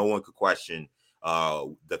 but no one could question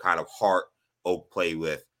the kind of heart Oak played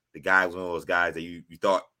with the guy was one of those guys that you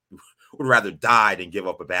thought would rather die than give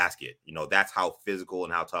up a basket. That's how physical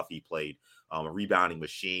and how tough he played. A rebounding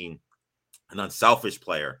machine, an unselfish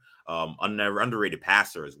player, underrated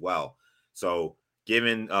passer as well. So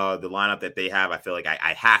given the lineup that they have, I feel like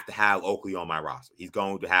I have to have Oakley on my roster. He's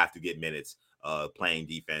going to have to get minutes playing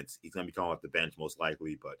defense. He's going to be coming off the bench most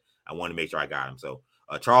likely, but I want to make sure I got him. So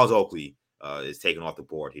Charles Oakley is taken off the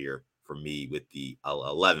board here for me with the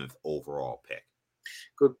 11th overall pick.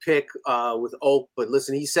 Good pick with Oak, but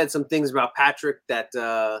listen, he said some things about Patrick that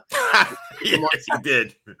yes, he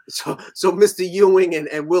did. So Mr. Ewing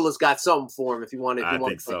and Willis got something for him if you wanted to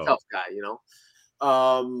be a tough guy,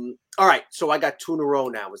 All right, so I got 2 in a row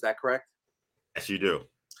now. Is that correct? Yes, you do.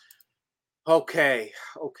 Okay.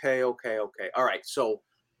 All right, so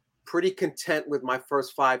pretty content with my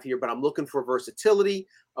first 5 here, but I'm looking for versatility.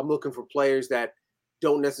 I'm looking for players that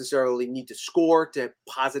don't necessarily need to score to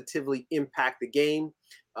positively impact the game,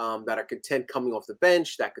 that are content coming off the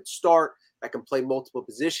bench, that could start, that can play multiple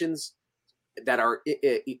positions, that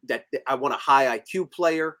I want a high IQ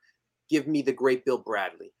player. Give me the great Bill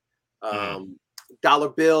Bradley. Dollar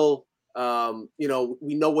Bill,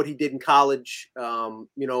 we know what he did in college.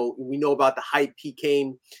 We know about the hype he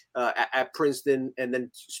came at Princeton and then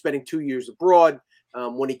spending 2 years abroad.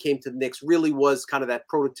 When he came to the Knicks, really was kind of that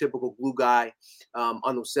prototypical glue guy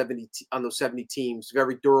on those 70 teams.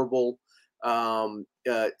 Very durable.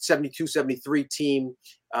 72, 73 team.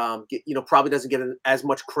 Probably doesn't get as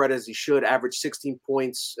much credit as he should. Averaged 16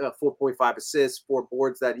 points, 4.5 assists, 4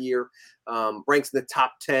 boards that year. Ranks in the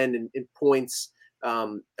top 10 in points,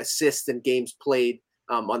 assists, and games played.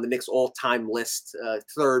 On the Knicks all-time list,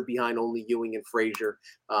 3rd behind only Ewing and Frazier.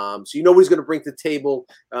 So what he's going to bring to the table.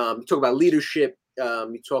 You talk about leadership.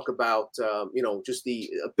 You talk about just the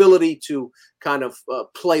ability to kind of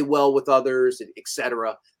play well with others,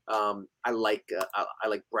 etc. I like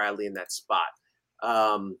Bradley in that spot.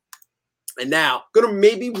 And now gonna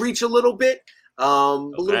maybe reach a little bit,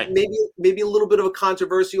 maybe a little bit of a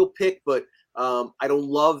controversial pick, but I don't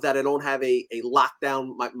love that I don't have a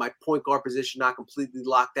lockdown. My point guard position not completely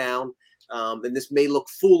locked down, and this may look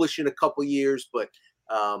foolish in a couple years, but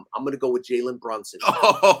I'm going to go with Jalen Brunson.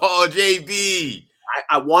 Oh, JB!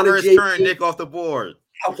 I wanted first turn Nick off the board.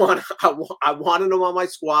 I wanted him on my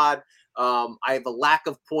squad. I have a lack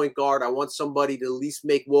of point guard. I want somebody to at least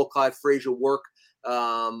make Clyde Frazier work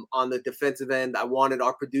on the defensive end. I wanted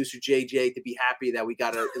our producer JJ to be happy that we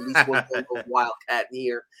got at least one Wildcat in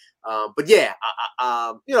here. But yeah,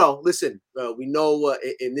 listen, we know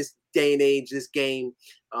in this day and age, this game,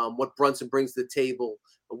 what Brunson brings to the table: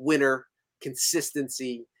 a winner,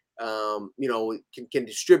 consistency. Can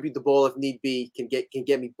distribute the ball if need be. Can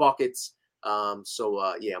get me buckets. I'm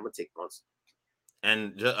gonna take Brunson.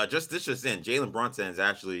 And just in, Jalen Brunson is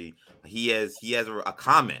actually he has a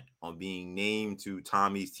comment on being named to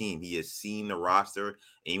Tommy's team. He has seen the roster and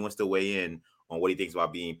he wants to weigh in on what he thinks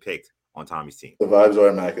about being picked on Tommy's team. The vibes are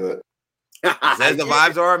immaculate. He says the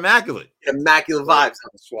vibes are immaculate. Immaculate vibes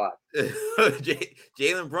on the squad.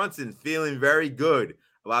 Jalen Brunson feeling very good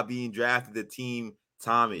about being drafted to Team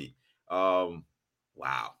Tommy.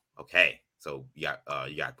 Wow. Okay. So you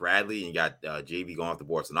got Bradley and you got JB going off the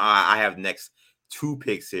board. So now I have next 2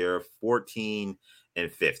 picks here, 14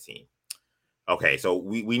 and 15. Okay, so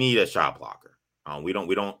we need a shot blocker. We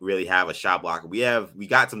don't really have a shot blocker. We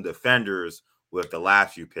got some defenders with the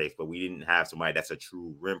last few picks, but we didn't have somebody that's a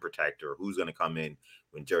true rim protector who's going to come in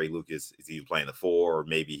when Jerry Lucas is either playing the 4 or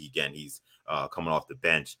maybe he's coming off the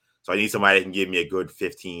bench. So I need somebody that can give me a good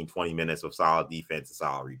 15, 20 minutes of solid defense and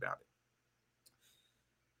solid rebounding.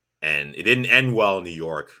 And it didn't end well in New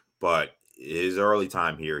York, but his early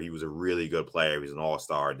time here, he was a really good player. He was an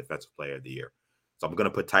all-star defensive player of the year. So I'm going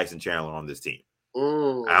to put Tyson Chandler on this team.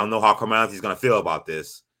 I don't know how Carmelo is going to feel about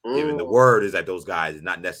this, given the word is that those guys did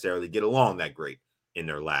not necessarily get along that great in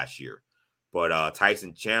their last year. But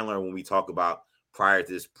Tyson Chandler, when we talk about prior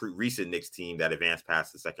to this recent Knicks team that advanced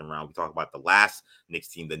past the second round, we talk about the last Knicks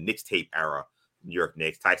team, the Knicks tape era, New York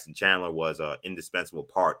Knicks. Tyson Chandler was an indispensable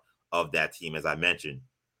part of that team, as I mentioned,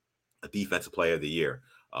 a defensive player of the year,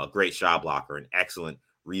 a great shot blocker, an excellent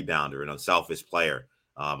rebounder, an unselfish player,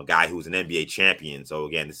 a guy who's an NBA champion. So,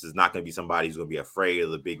 again, this is not going to be somebody who's going to be afraid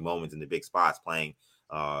of the big moments and the big spots playing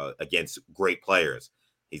against great players.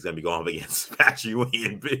 He's going to be going up against Pat Ewing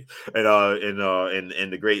and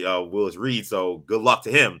the great Willis Reed. So good luck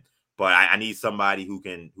to him. But I need somebody who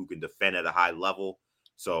can defend at a high level.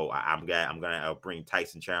 So I'm gonna bring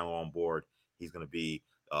Tyson Chandler on board. He's going to be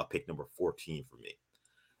pick number 14 for me.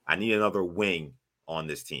 I need another wing on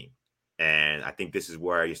this team. And I think this is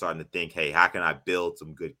where you're starting to think, hey, how can I build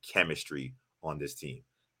some good chemistry on this team?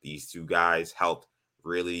 These two guys helped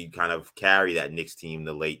really kind of carry that Knicks team in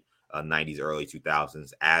the late 90s, early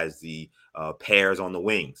 2000s as the pairs on the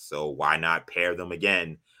wings. So why not pair them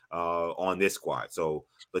again on this squad? So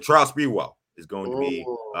Latrell Sprewell is going to be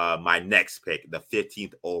my next pick, the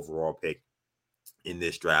 15th overall pick in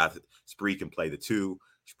this draft. Spree can play the 2.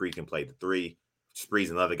 Spree can play the 3.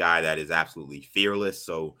 Spree's another guy that is absolutely fearless.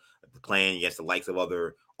 So playing against the likes of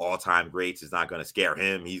other all-time greats is not going to scare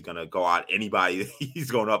him. He's going to go out anybody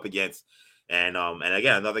he's going up against. And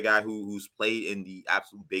again, another guy who's played in the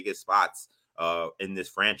absolute biggest spots in this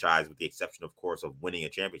franchise, with the exception, of course, of winning a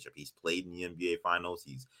championship. He's played in the NBA Finals.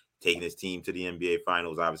 He's taken his team to the NBA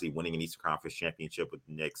Finals, obviously winning an Eastern Conference championship with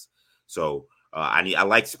the Knicks. So I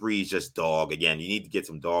like Spree's just dog. Again, you need to get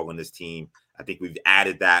some dog on this team. I think we've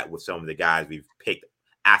added that with some of the guys we've picked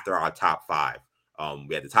after our top 5.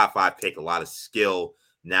 We had the top 5 pick, a lot of skill.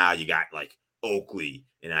 Now you got like Oakley,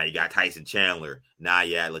 and now you got Tyson Chandler. Now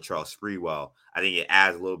you add Latrell Sprewell. I think it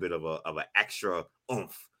adds a little bit of an extra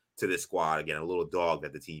oomph to this squad. Again, a little dog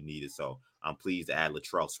that the team needed. So I'm pleased to add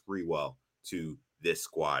Latrell Sprewell to this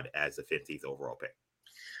squad as the 15th overall pick.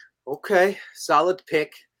 Okay, solid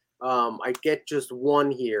pick. I get just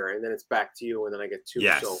one here, and then it's back to you, and then I get 2.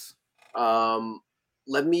 Yes. So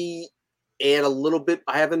let me add a little bit.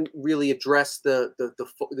 I haven't really addressed the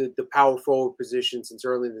power forward position since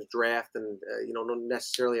early in the draft, and don't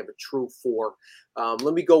necessarily have a true 4.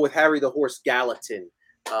 Let me go with Harry the Horse Gallatin.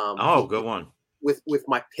 Good one. With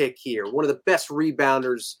my pick here, one of the best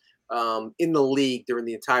rebounders in the league during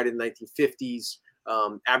the entirety of the 1950s.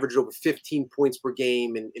 Averaged over 15 points per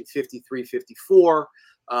game in 53, 54.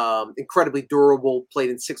 Incredibly durable. Played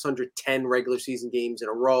in 610 regular season games in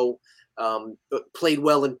a row. Played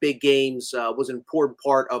well in big games, was an important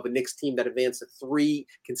part of a Knicks team that advanced to 3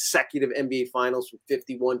 consecutive NBA Finals from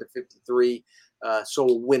 51 to 53. So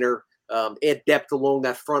a winner. Add depth along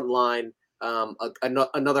that front line.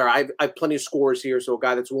 Another, I have plenty of scores here, so a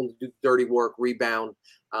guy that's willing to do dirty work, rebound.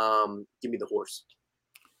 Give me the Horse.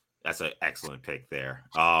 That's an excellent pick there.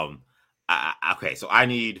 Okay, so I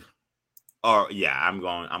need. I'm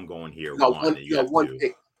going here. You got one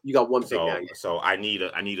pick. You got one pick now. So I need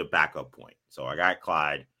a backup point. So I got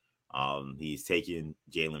Clyde. He's taking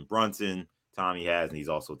Jalen Brunson. Tommy has, and he's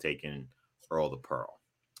also taken Earl the Pearl.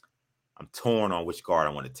 I'm torn on which guard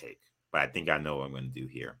I want to take, but I think I know what I'm going to do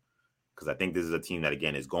here, because I think this is a team that,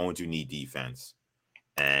 again, is going to need defense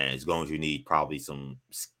and is going to need probably some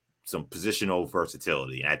positional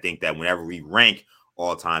versatility. And I think that whenever we rank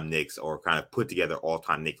all-time Knicks or kind of put together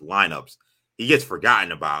all-time Knicks lineups, he gets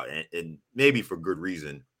forgotten about, and maybe for good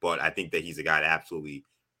reason, but I think that he's a guy that absolutely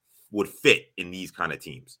would fit in these kind of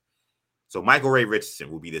teams. So Michael Ray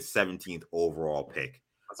Richardson will be the 17th overall pick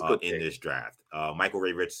in this draft. Michael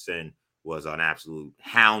Ray Richardson was an absolute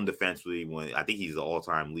hound defensively. When I think he's the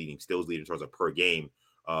all-time steals leader in terms of per game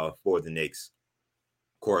for the Knicks.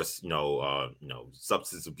 Of course,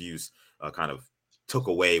 substance abuse kind of took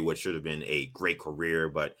away what should have been a great career,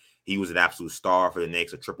 but he was an absolute star for the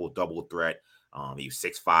Knicks, a triple-double threat. He was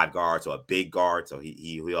 6'5" guard, so a big guard, so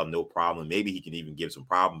he'll have no problem. Maybe he can even give some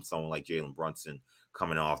problems to someone like Jalen Brunson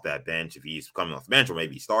coming off that bench, if he's coming off the bench, or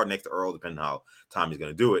maybe he started next to Earl, depending on how Tommy's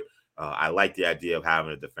going to do it. I like the idea of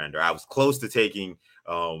having a defender. I was close to taking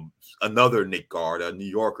another Knick guard, a New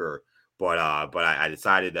Yorker, but I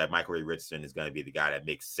decided that Michael Ray Richardson is going to be the guy that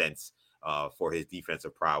makes sense for his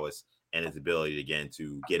defensive prowess and his ability, again,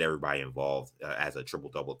 to get everybody involved as a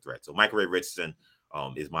triple-double threat. So Michael Ray Richardson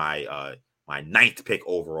is my 9th pick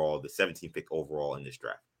overall, the 17th pick overall in this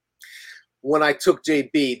draft. When I took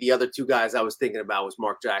JB, the other 2 guys I was thinking about was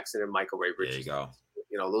Mark Jackson and Michael Ray Richardson. There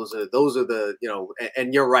you go. Those are the,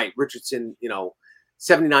 and you're right. Richardson,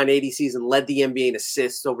 79-80 season, led the NBA in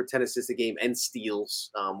assists, over 10 assists a game, and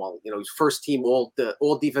steals. He's first team, all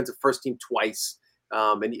defensive first team twice.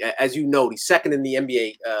 And as you know, he's second in the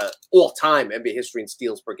NBA all-time NBA history in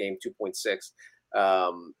steals per game, 2.6.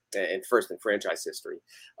 And first in franchise history.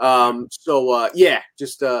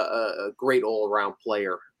 Just a great all-around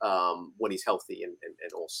player when he's healthy and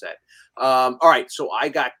all set. All right, so I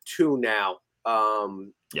got 2 now.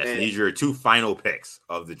 Yes, these are your 2 final picks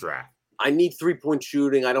of the draft. I need 3-point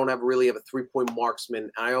shooting. I don't really have a 3-point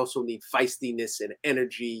marksman. I also need feistiness and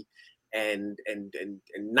energy and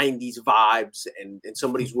 90s vibes and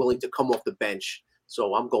somebody who's willing to come off the bench.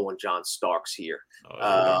 So I'm going John Starks here.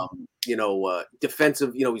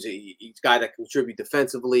 Defensive, he's a guy that can contribute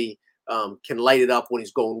defensively, can light it up when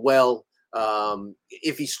he's going well.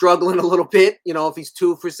 If he's struggling a little bit, if he's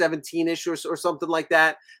 2 for 17-ish or something like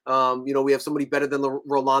that, we have somebody better than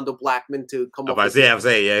Rolando Blackman to come up. I'm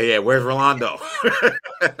saying, yeah. Where's Rolando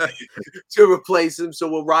to replace him? So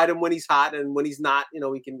we'll ride him when he's hot, and when he's not, he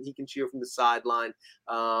can cheer from the sideline.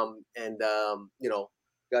 Got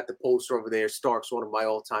the poster over there. Starks, one of my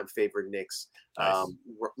all-time favorite Knicks, nice.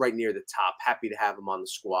 Right near the top. Happy to have him on the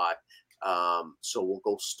squad. So we'll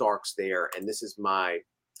go Starks there, and this is my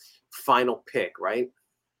final pick, right?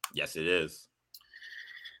 Yes, it is.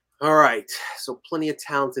 All right. So plenty of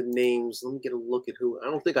talented names. Let me get a look at who. I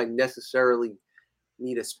don't think I necessarily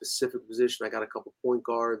need a specific position. I got a couple point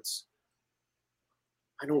guards.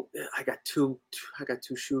 I got two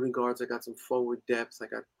shooting guards. I got some forward depth. I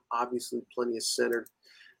got obviously plenty of center.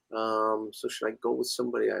 So should I go with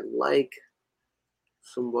somebody I like?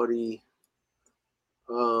 Somebody.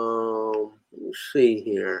 Let me see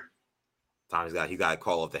here. Tommy's got to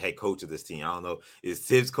call up the head coach of this team. I don't know, is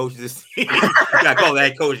Tibbs coach of this team? You got to call the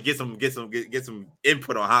head coach, get some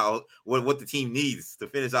input on what the team needs to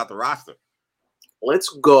finish out the roster. Let's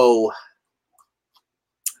go. I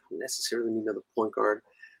don't necessarily need another point guard.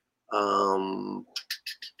 Let's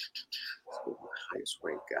go with the highest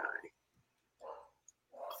ranked guy.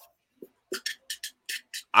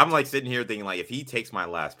 I'm like sitting here thinking, like, if he takes my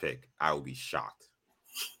last pick, I will be shocked.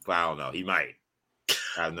 But I don't know. He might.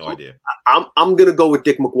 I have no idea. I'm gonna go with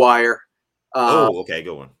Dick McGuire. Okay,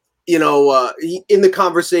 good one. In the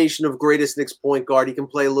conversation of greatest Knicks point guard, he can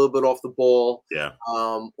play a little bit off the ball. Yeah.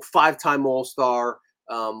 5-time All-Star.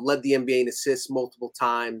 Led the NBA in assists multiple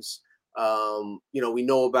times. We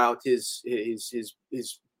know about his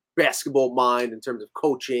basketball mind in terms of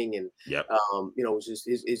coaching and just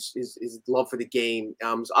his love for the game.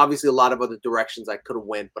 Obviously a lot of other directions I could have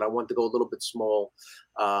went, but I wanted to go a little bit small,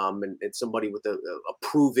 and somebody with a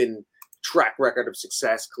proven track record of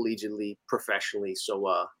success collegiately, professionally.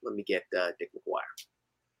 So let me get Dick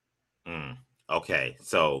McGuire. Okay,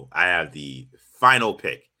 so I have the final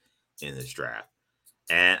pick in this draft.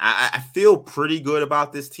 And I feel pretty good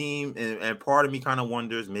about this team. And part of me kind of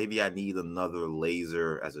wonders, maybe I need another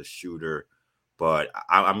laser as a shooter. But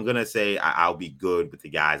I'm going to say I'll be good with the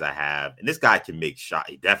guys I have. And this guy can make shots.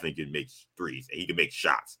 He definitely can make threes. And he can make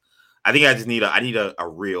shots. I think I just need a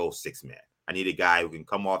real six-man. I need a guy who can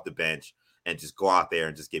come off the bench and just go out there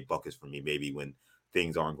and just get buckets for me, maybe when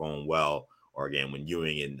things aren't going well. Or, again, when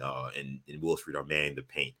Ewing and Will Street are manning the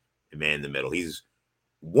paint and manning the middle. He's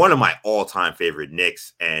one of my all-time favorite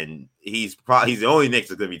Knicks, and he's the only Knicks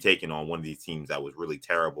that's going to be taking on one of these teams that was really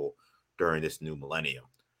terrible during this new millennium.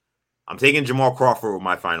 I'm taking Jamal Crawford with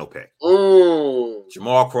my final pick.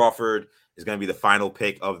 Jamal Crawford is going to be the final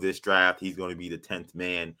pick of this draft. He's going to be the 10th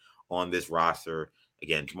man on this roster.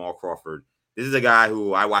 Again, Jamal Crawford. This is a guy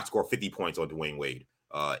who I watched score 50 points on Dwayne Wade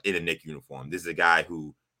in a Knicks uniform. This is a guy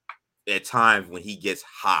who, at times when he gets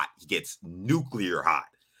hot, he gets nuclear hot.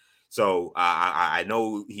 So I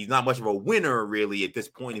know he's not much of a winner really at this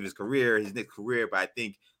point in his Knicks career, but I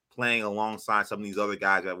think playing alongside some of these other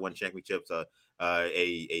guys that won championships, a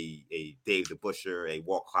Dave DeBusschere, a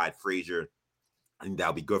Walt Clyde Frazier, I think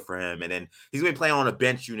that'll be good for him. And then he's going to be playing on a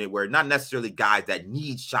bench unit where not necessarily guys that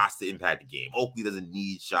need shots to impact the game. Oakley doesn't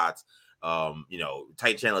need shots.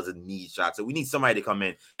 Tyson Chandler doesn't need shots. So we need somebody to come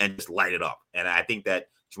in and just light it up. And I think that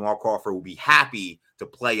Jamal Crawford will be happy to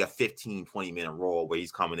play a 15, 20-minute role where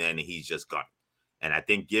he's coming in and he's just gunning. And I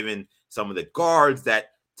think given some of the guards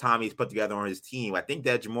that Tommy's put together on his team, I think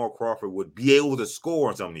that Jamal Crawford would be able to score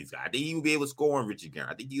on some of these guys. I think he would be able to score on Richie Guerin.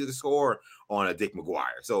 I think he would score on a Dick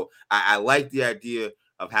McGuire. So I like the idea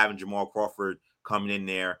of having Jamal Crawford coming in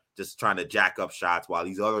there, just trying to jack up shots while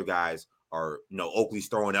these other guys are, Oakley's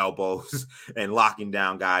throwing elbows and locking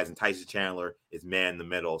down guys, and Tyson Chandler is man in the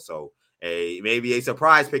middle. So maybe a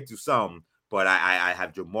surprise pick to some, but I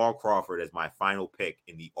have Jamal Crawford as my final pick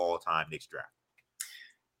in the all-time Knicks draft.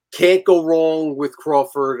 Can't go wrong with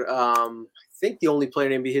Crawford. I think the only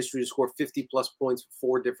player in NBA history to score 50-plus points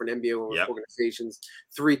for 4 different NBA organizations,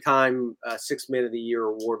 3-time Sixth Man of the Year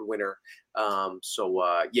award winner.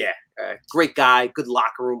 Great guy, good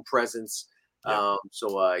locker room presence. I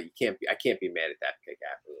can't be mad at that pick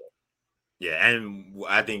after that. Yeah, and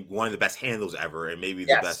I think one of the best handles ever, and maybe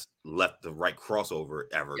the best left to right crossover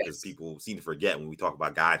ever, because people seem to forget when we talk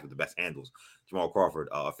about guys with the best handles. Jamal Crawford,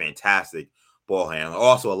 a fantastic ball handler,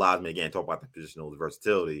 also allows me, again, to talk about the positional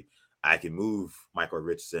versatility. I can move Michael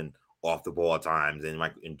Richardson off the ball at times,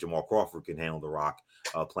 and Jamal Crawford can handle the rock,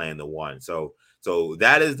 playing the one. So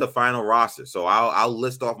that is the final roster. So I'll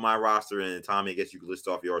list off my roster, and Tommy, I guess you can list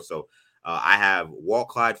off yours. So I have Walt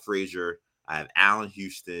Clyde Frazier, I have Allen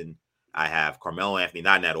Houston, I have Carmelo Anthony,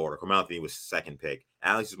 not in that order. Carmelo Anthony was second pick.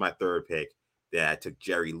 Alex is my third pick. Then I took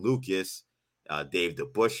Jerry Lucas, Dave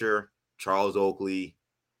DeBusschere, Charles Oakley,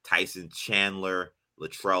 Tyson Chandler,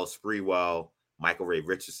 Latrell Sprewell, Michael Ray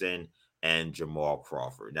Richardson, and Jamal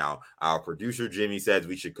Crawford. Now, our producer Jimmy says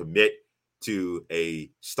we should commit to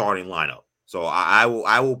a starting lineup. So I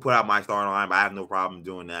will put out my starting lineup. I have no problem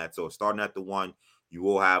doing that. So starting at the 1, you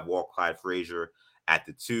will have Walt Clyde Frazier. At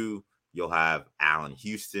the 2, you'll have Allen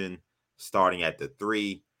Houston. Starting at the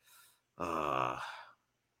 3, at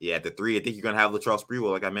the 3, I think you're gonna have Latrell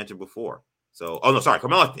Sprewell, like I mentioned before. So,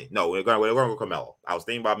 Carmelo. No, we're going to go Carmelo. I was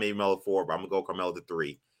thinking about maybe Melo 4, but I'm gonna go Carmelo to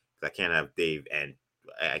 3 because I can't have Dave, and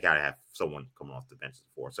I gotta have someone coming off the bench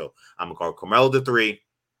at 4. So I'm gonna call Carmelo to 3.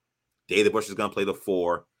 Dave DeBusschere is gonna play the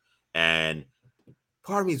 4, and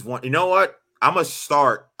part of me is one. You know what? I'm gonna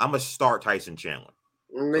start Tyson Chandler.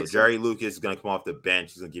 So Jerry Lucas is gonna come off the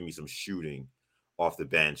bench. He's gonna give me some shooting off the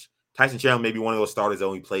bench. Tyson Chandler may be one of those starters that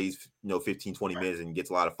only plays 15, 20 minutes and gets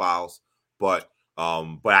a lot of fouls, but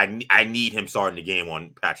I need him starting the game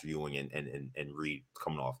on Patrick Ewing and Reed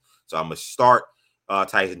coming off. So I'm gonna start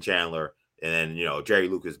Tyson Chandler, and then Jerry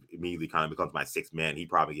Lucas immediately kind of becomes my 6th man. He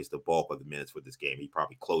probably gets the bulk of the minutes for this game. He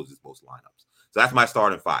probably closes most lineups. So that's my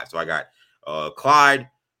starting 5. So I got Clyde.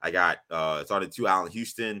 I got started 2 Allen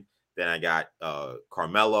Houston. Then I got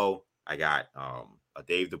Carmelo. I got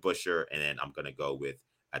Dave DeBusschere, and then I'm gonna go with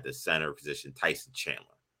at the center position Tyson Chandler.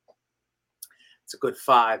 It's a good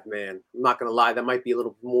 5, man. I'm not gonna lie, that might be a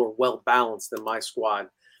little more well balanced than my squad.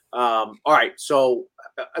 All right, so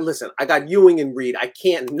listen, I got Ewing and Reed. I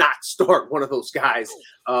can't not start one of those guys.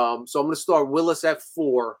 So I'm gonna start Willis at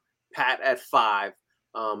 4, Pat at 5.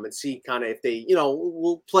 And see kind of if they,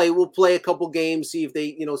 we'll play a couple games, see if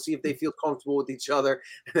they feel comfortable with each other,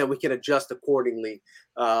 and then we can adjust accordingly.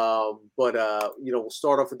 But we'll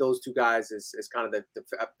start off with those 2 guys as kind of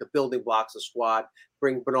the building blocks of squad.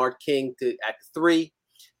 Bring Bernard King at 3,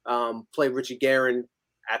 play Richie Guerin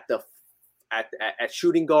at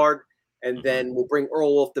shooting guard, and then we'll bring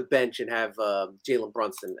Earl off the bench and have Jalen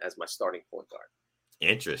Brunson as my starting point guard.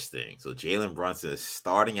 Interesting. So Jalen Brunson is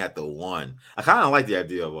starting at the 1. I kind of like the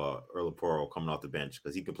idea of Earl Pearl coming off the bench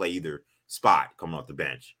because he can play either spot coming off the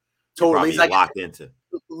bench. Totally, he's like locked into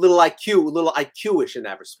little IQ-ish in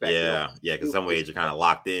that respect. Yeah, because some ways you're kind of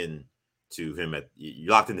locked in to him you're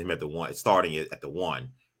locked into him at the 1, starting it at the 1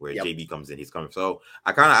 where JB comes in. He's coming. So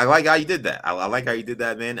I like how you did that. I like how you did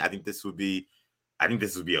that, man. I think this would be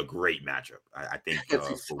a great matchup. I think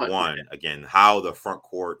for one, again, how the front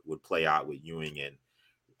court would play out with Ewing and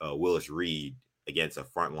Willis Reed against a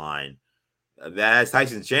front line that's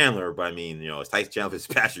Tyson Chandler, but I mean, it's Tyson Chandler versus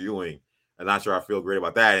Patrick Ewing. I'm not sure I feel great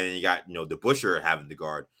about that. And you got, DeBusschere having to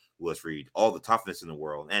guard Willis Reed, all the toughness in the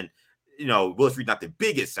world. And, Willis Reed not the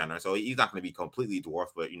biggest center, so he's not going to be completely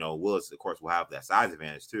dwarfed, but, Willis, of course, will have that size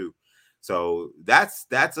advantage too. So that's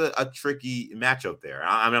a tricky matchup there.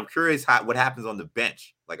 I'm curious what happens on the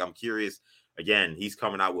bench. Like, I'm curious, again, he's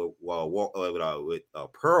coming out with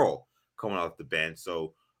Pearl coming off the bench.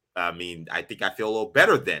 So, I mean, I think I feel a little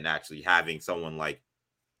better than actually having someone like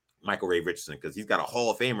Michael Ray Richardson, because he's got a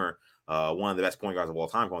Hall of Famer, one of the best point guards of all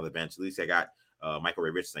time on the bench. At least I got Michael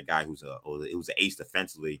Ray Richardson, a guy who's an ace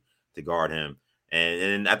defensively to guard him.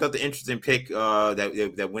 And I thought the interesting pick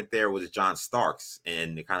that went there was John Starks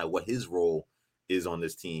and kind of what his role is on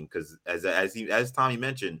this team. Because as Tommy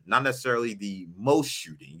mentioned, not necessarily the most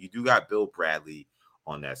shooting. You do got Bill Bradley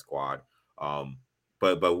on that squad.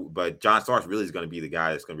 But John Starks really is going to be the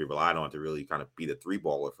guy that's going to be relied on to really kind of be the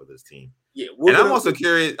 3-baller for this team. Yeah, and I'm also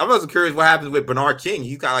curious what happens with Bernard King.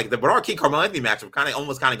 He's got like the Bernard King Carmelo Anthony matchup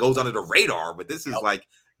almost goes under the radar, but this is like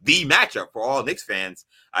the matchup for all Knicks fans.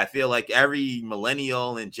 I feel like every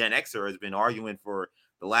millennial and Gen Xer has been arguing for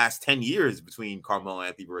the last 10 years between Carmelo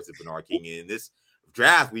Anthony versus Bernard King. And in this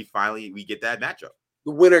draft, we get that matchup.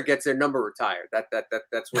 The winner gets their number retired. That's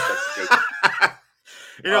what that's.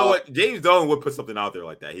 You know what? James Dolan would put something out there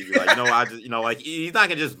like that. He'd be like, he's not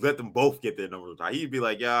gonna just let them both get their number retired. He'd be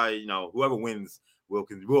like, whoever wins, we'll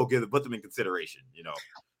put them in consideration.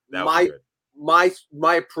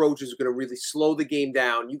 My approach is going to really slow the game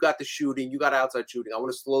down. You got the shooting, you got outside shooting. I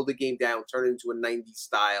want to slow the game down, turn it into a 90s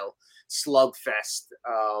style slugfest.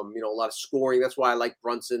 A lot of scoring. That's why I like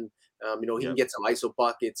Brunson. He can get some ISO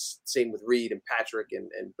buckets. Same with Reed and Patrick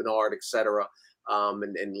and Bernard, etc.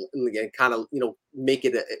 And kind of make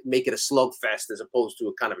it a slugfest as opposed to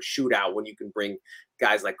a kind of a shootout when you can bring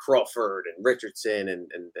guys like Crawford and Richardson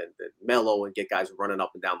and Melo and get guys running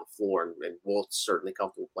up and down the floor, and Walt's certainly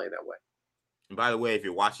comfortable playing that way. And by the way, if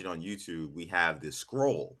you're watching on YouTube, we have this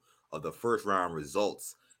scroll of the first round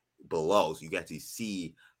results below, so you get to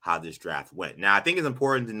see how this draft went. Now, I think it's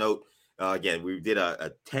important to note again, we did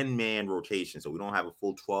a 10-man rotation, so we don't have a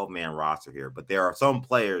full 12-man roster here. But there are some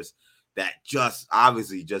players that just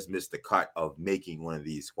obviously just missed the cut of making one of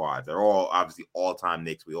these squads. They're all obviously all-time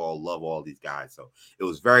Knicks. We all love all these guys. So it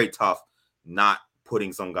was very tough not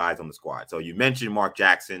putting some guys on the squad. So you mentioned Mark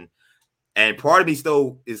Jackson, and part of me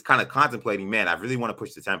still is kind of contemplating, man, I really want to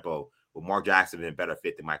push the tempo with Mark Jackson being a better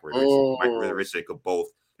fit than Mike Richardson. Mike Richardson could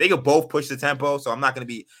both push the tempo. So I'm not going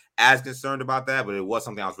to be as concerned about that, but it was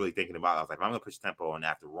something I was really thinking about. I was like, if I'm going to push tempo and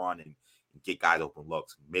have to run and get guys open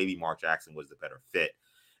looks, maybe Mark Jackson was the better fit.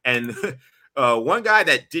 And one guy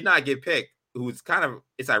that did not get picked, who's kind of,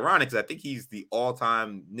 it's ironic because I think he's the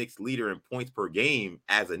all-time Knicks leader in points per game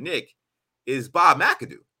as a Knick, is Bob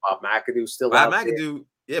McAdoo. Bob McAdoo still Bob McAdoo,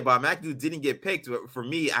 there. Yeah, Bob McAdoo didn't get picked. But for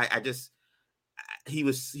me,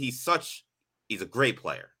 he's a great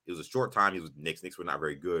player. It was a short time he was Knicks. Knicks were not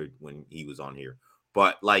very good when he was on here.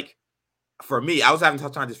 But like for me, I was having a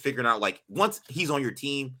tough time just figuring out, like, once he's on your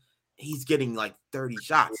team, he's getting like 30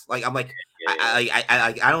 shots. Like I'm like,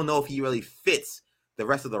 I don't know if he really fits the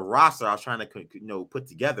rest of the roster I was trying to put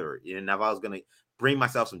together. And if I was gonna bring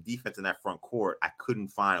myself some defense in that front court, I couldn't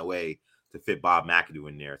find a way to fit Bob McAdoo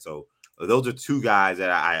in there. So those are two guys that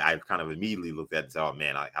I kind of immediately looked at and said, oh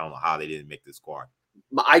man, I don't know how they didn't make this squad.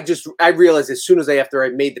 I realized as soon as after I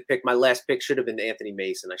made the pick, my last pick should have been Anthony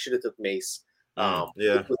Mason. I should have took Mace. With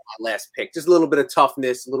my last pick, just a little bit of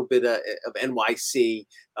toughness, a little bit of NYC.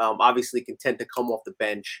 Obviously, content to come off the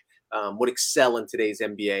bench. Would excel in today's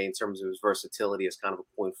NBA in terms of his versatility as kind of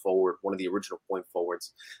a point forward, one of the original point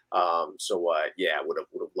forwards. I would have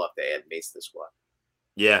loved to add Mace to the squad.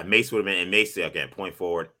 Yeah, Mace would have been, and Mace again, point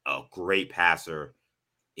forward, a great passer.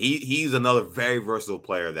 He's another very versatile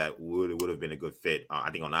player that would have been a good fit.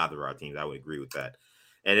 I think on either of our teams, I would agree with that.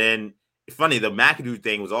 And then it's funny, the McAdoo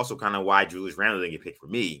thing was also kind of why Julius Randle didn't get picked for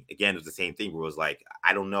me. Again, it was the same thing where it was like,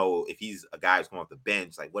 I don't know if he's a guy who's coming off the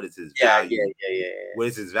bench. Like, what is his value? Yeah. What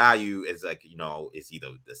is his value? Is like, is he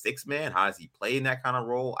the sixth man? How does he play in that kind of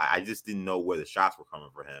role? I just didn't know where the shots were coming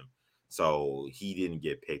for him. So he didn't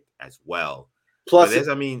get picked as well. Plus, there's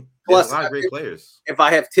a lot of great players. If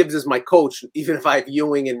I have Tibbs as my coach, even if I have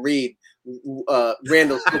Ewing and Reed,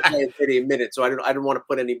 Randall's still playing 30 minutes, so I don't want to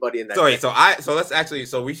put anybody in that. Sorry, I'm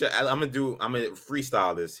gonna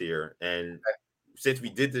freestyle this here, and since we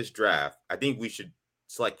did this draft, I think we should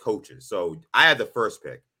select coaches. So I had the first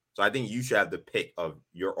pick, so I think you should have the pick of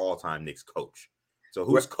your all-time Knicks coach. So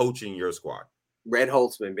who's coaching your squad? Red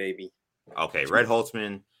Holtzman, baby. Okay, Red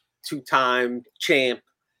Holtzman, two-time champ.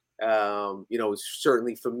 Is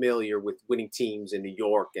certainly familiar with winning teams in New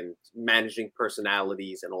York and managing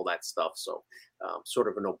personalities and all that stuff. So sort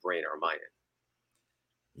of a no-brainer on my end.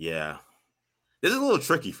 Yeah. This is a little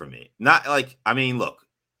tricky for me. Look,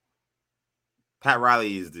 Pat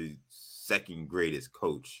Riley is the second greatest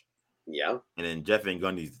coach. Yeah. And then Jeff Van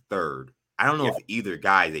Gundy's third. I don't know if either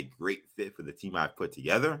guy is a great fit for the team I've put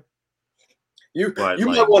together. You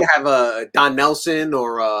might want to have a Don Nelson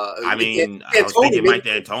or I was thinking Mike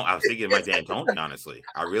D'Antoni, honestly.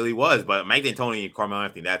 I really was, but Mike D'Antoni and Carmelo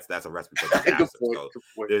Anthony, that's a recipe for disaster. So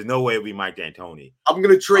there's no way it'd be Mike D'Antoni. I'm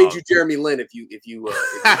gonna trade you Jeremy Lin if you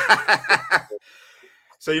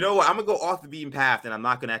So you know what? I'm gonna go off the beaten path, and I'm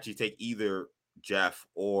not gonna actually take either Jeff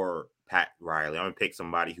or Pat Riley. I'm gonna pick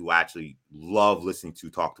somebody who I actually love listening to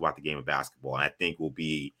talk about the game of basketball, and I think will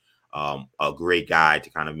be a great guy to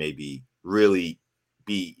kind of maybe really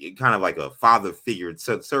be kind of like a father figure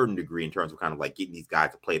to a certain degree in terms of kind of like getting these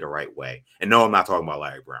guys to play the right way. And no, I'm not talking about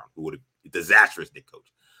Larry Brown, who would have a disastrous Knick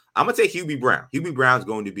coach. I'm going to take Hubie Brown. Hubie Brown's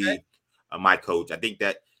going to be my coach. I think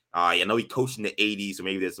that, I know he coached in the 80s, so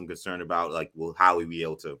maybe there's some concern about like, well, how we be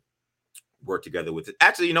able to work together with it.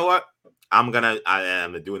 Actually, you know what? I'm going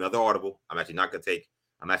to do another audible. I'm actually not going to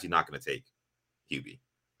take Hubie.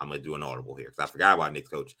 I'm going to do an audible here because I forgot about Knicks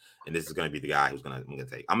coach, and this is going to be the guy I'm going to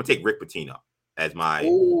take. I'm going to take Rick Pitino as my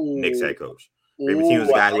Knicks head coach. Rick Pitino is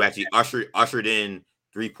the guy who actually ushered in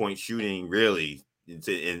three-point shooting really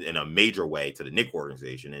in a major way to the Knicks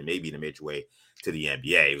organization and maybe in a major way to the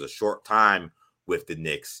NBA. It was a short time with the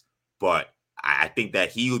Knicks, but I think that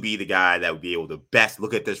he would be the guy that would be able to best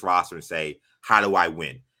look at this roster and say, how do I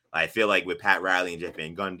win? I feel like with Pat Riley and Jeff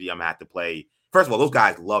Van Gundy, I'm going to have to play. First of all, those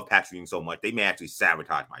guys love Patrick Ewing so much, they may actually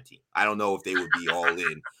sabotage my team. I don't know if they would be all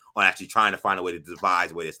in on actually trying to find a way to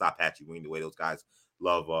devise a way to stop Patrick Ewing the way those guys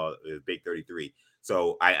love Big 33.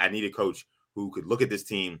 So I need a coach who could look at this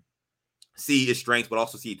team, see its strengths, but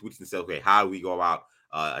also see its weaknesses and say, okay, how do we go about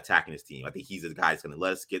attacking this team? I think he's the guy that's going to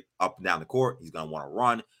let us get up and down the court. He's going to want to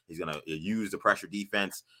run. He's going to use the pressure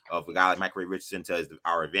defense of a guy like Mike Ray Richardson to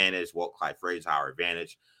our advantage, Walt Clyde Frazier our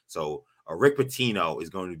advantage. So Rick Pitino is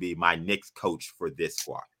going to be my Knicks coach for this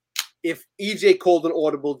squad. if EJ called an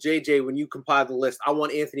audible, JJ, when you compile the list, I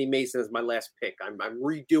want Anthony Mason as my last pick. I'm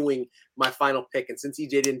redoing my final pick, and since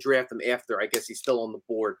EJ didn't draft him after, I guess he's still on the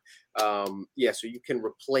board. So you can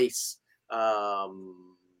replace. I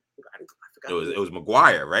forgot. It was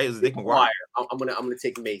McGuire, right? It was Dick McGuire. I'm gonna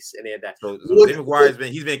take Mace and add that. So Dick McGuire's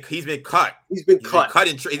been cut. He's been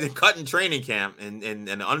cut in training camp and an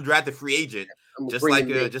undrafted free agent. Just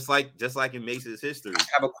like in Mace's history.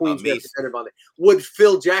 Have a Queens representative on it. Would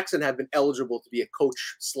Phil Jackson have been eligible to be a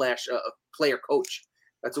coach / player coach?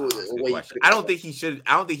 That's a way. I don't think he should.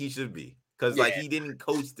 I don't think he should be because he didn't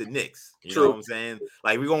coach the Knicks. You know what I'm saying?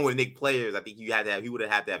 Like we're going with Knicks players. I think he would have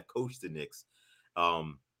had to have coached the Knicks.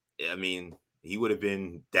 I mean, he would have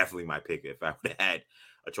been definitely my pick if I would have had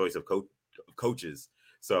a choice of coaches.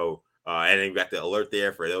 So. And then we got the alert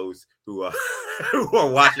there for those who are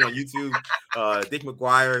watching on YouTube. Dick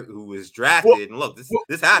McGuire, who was drafted, and look,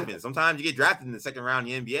 this happens. Sometimes you get drafted in the second round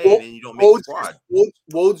in the NBA, and then you don't make the squad.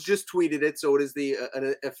 Woj just tweeted it, so it is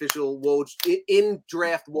an official Woj in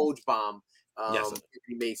draft Woj bomb. Yes,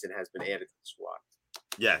 Anthony Mason has been added to the squad.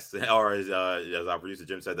 Yes, or as our producer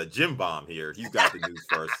Jim said, the Jim bomb here. He's got the news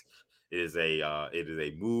first. It is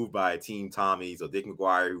a move by Team Tommy. So Dick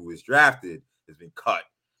McGuire, who was drafted, has been cut.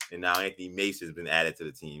 And now Anthony Mason has been added to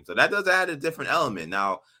the team. So that does add a different element.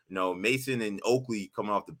 Now, Mason and Oakley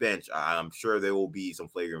coming off the bench, I'm sure there will be some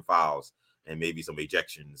flagrant fouls and maybe some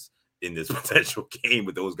ejections in this potential game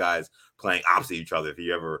with those guys playing opposite each other. If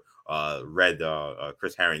you ever read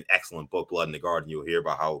Chris Herring's excellent book, Blood in the Garden, you'll hear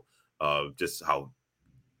about how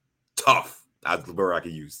tough, that's the word I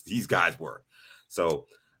could use, these guys were. So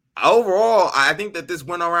overall, I think that this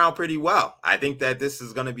went around pretty well. I think that this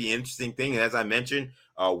is going to be an interesting thing. And as I mentioned,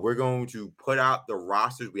 we're going to put out the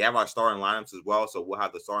rosters. We have our starting lineups as well. So we'll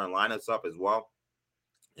have the starting lineups up as well.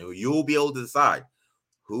 And you'll be able to decide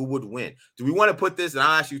who would win. Do we want to put this, and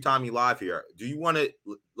I'll ask you, Tommy, live here. Do you want to,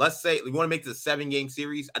 let's say, we want to make this a 7-game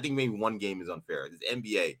series? I think maybe one game is unfair. It's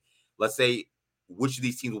NBA. Let's say which of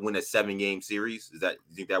these teams will win a 7-game series. Do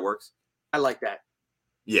you think that works? I like that.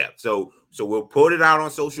 Yeah. So we'll put it out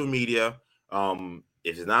on social media. If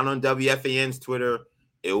it's not on WFAN's Twitter,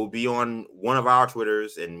 it will be on one of our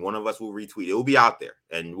Twitters, and one of us will retweet. It will be out there,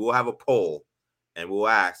 and we'll have a poll, and we'll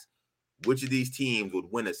ask which of these teams would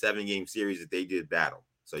win a 7-game series if they did battle.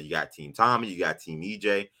 So you got Team Tommy, you got Team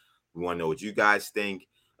EJ. We want to know what you guys think.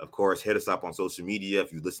 Of course, hit us up on social media.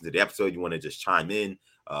 If you listen to the episode, you want to just chime in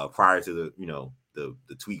prior to the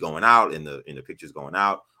tweet going out and the pictures going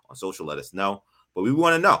out on social. Let us know. But we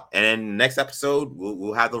want to know. And then next episode,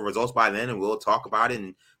 we'll have the results by then, and we'll talk about it,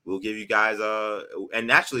 and we'll give you guys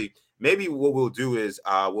and actually, maybe what we'll do is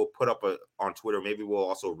we'll put up on Twitter. Maybe we'll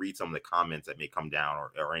also read some of the comments that may come down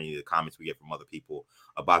or any of the comments we get from other people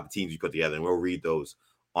about the teams we put together, and we'll read those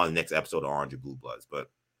on the next episode of Orange and Blue Bloods. But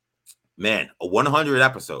man, 100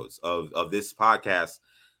 episodes of this podcast,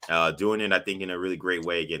 doing it, I think, in a really great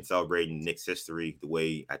way. Again, celebrating Knicks history the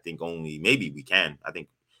way I think only maybe we can. I think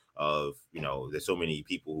there's so many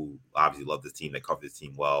people who obviously love this team, that cover this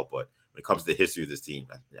team well, but when it comes to the history of this team,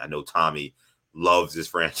 I know Tommy loves this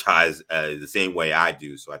franchise the same way I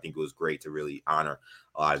do. So I think it was great to really honor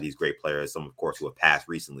a lot of these great players, some, of course, who have passed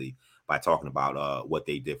recently, by talking about what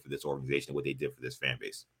they did for this organization, what they did for this fan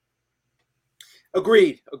base.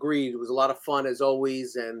 Agreed. It was a lot of fun as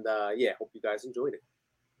always. And hope you guys enjoyed it.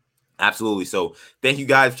 Absolutely. So thank you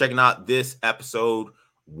guys for checking out this episode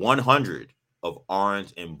 100 of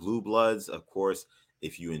Orange and Blue Bloods. Of course,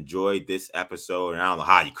 if you enjoyed this episode, and I don't know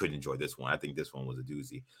how you couldn't enjoy this one. I think this one was a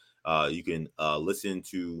doozy. You can listen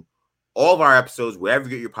to all of our episodes wherever you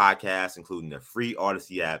get your podcasts, including the free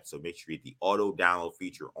Odyssey app. So make sure you get the auto download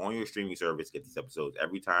feature on your streaming service. Get these episodes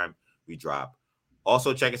every time we drop.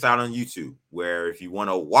 Also, check us out on YouTube, where if you want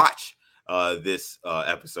to watch this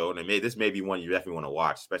episode, and this may be one you definitely want to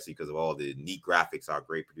watch, especially because of all the neat graphics our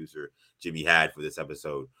great producer Jimmy had for this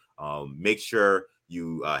episode. Make sure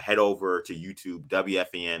you head over to YouTube.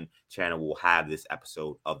 WFAN channel will have this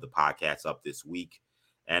episode of the podcast up this week.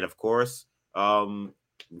 And of course,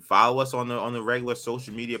 follow us on the regular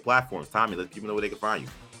social media platforms. Tommy, let people know where they can find you.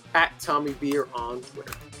 At Tommy Beer on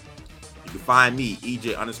Twitter. You can find me,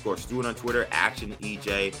 EJ_Stewart on Twitter, Action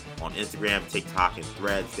EJ on Instagram, TikTok, and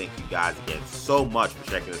Threads. Thank you guys again so much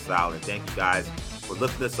for checking us out. And thank you guys for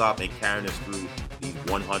lifting us up and carrying us through these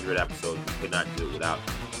 100 episodes. We could not do it without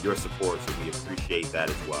your support, so we appreciate that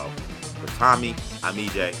as well. For Tommy, I'm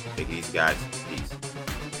EJ. Take it easy, guys. Peace.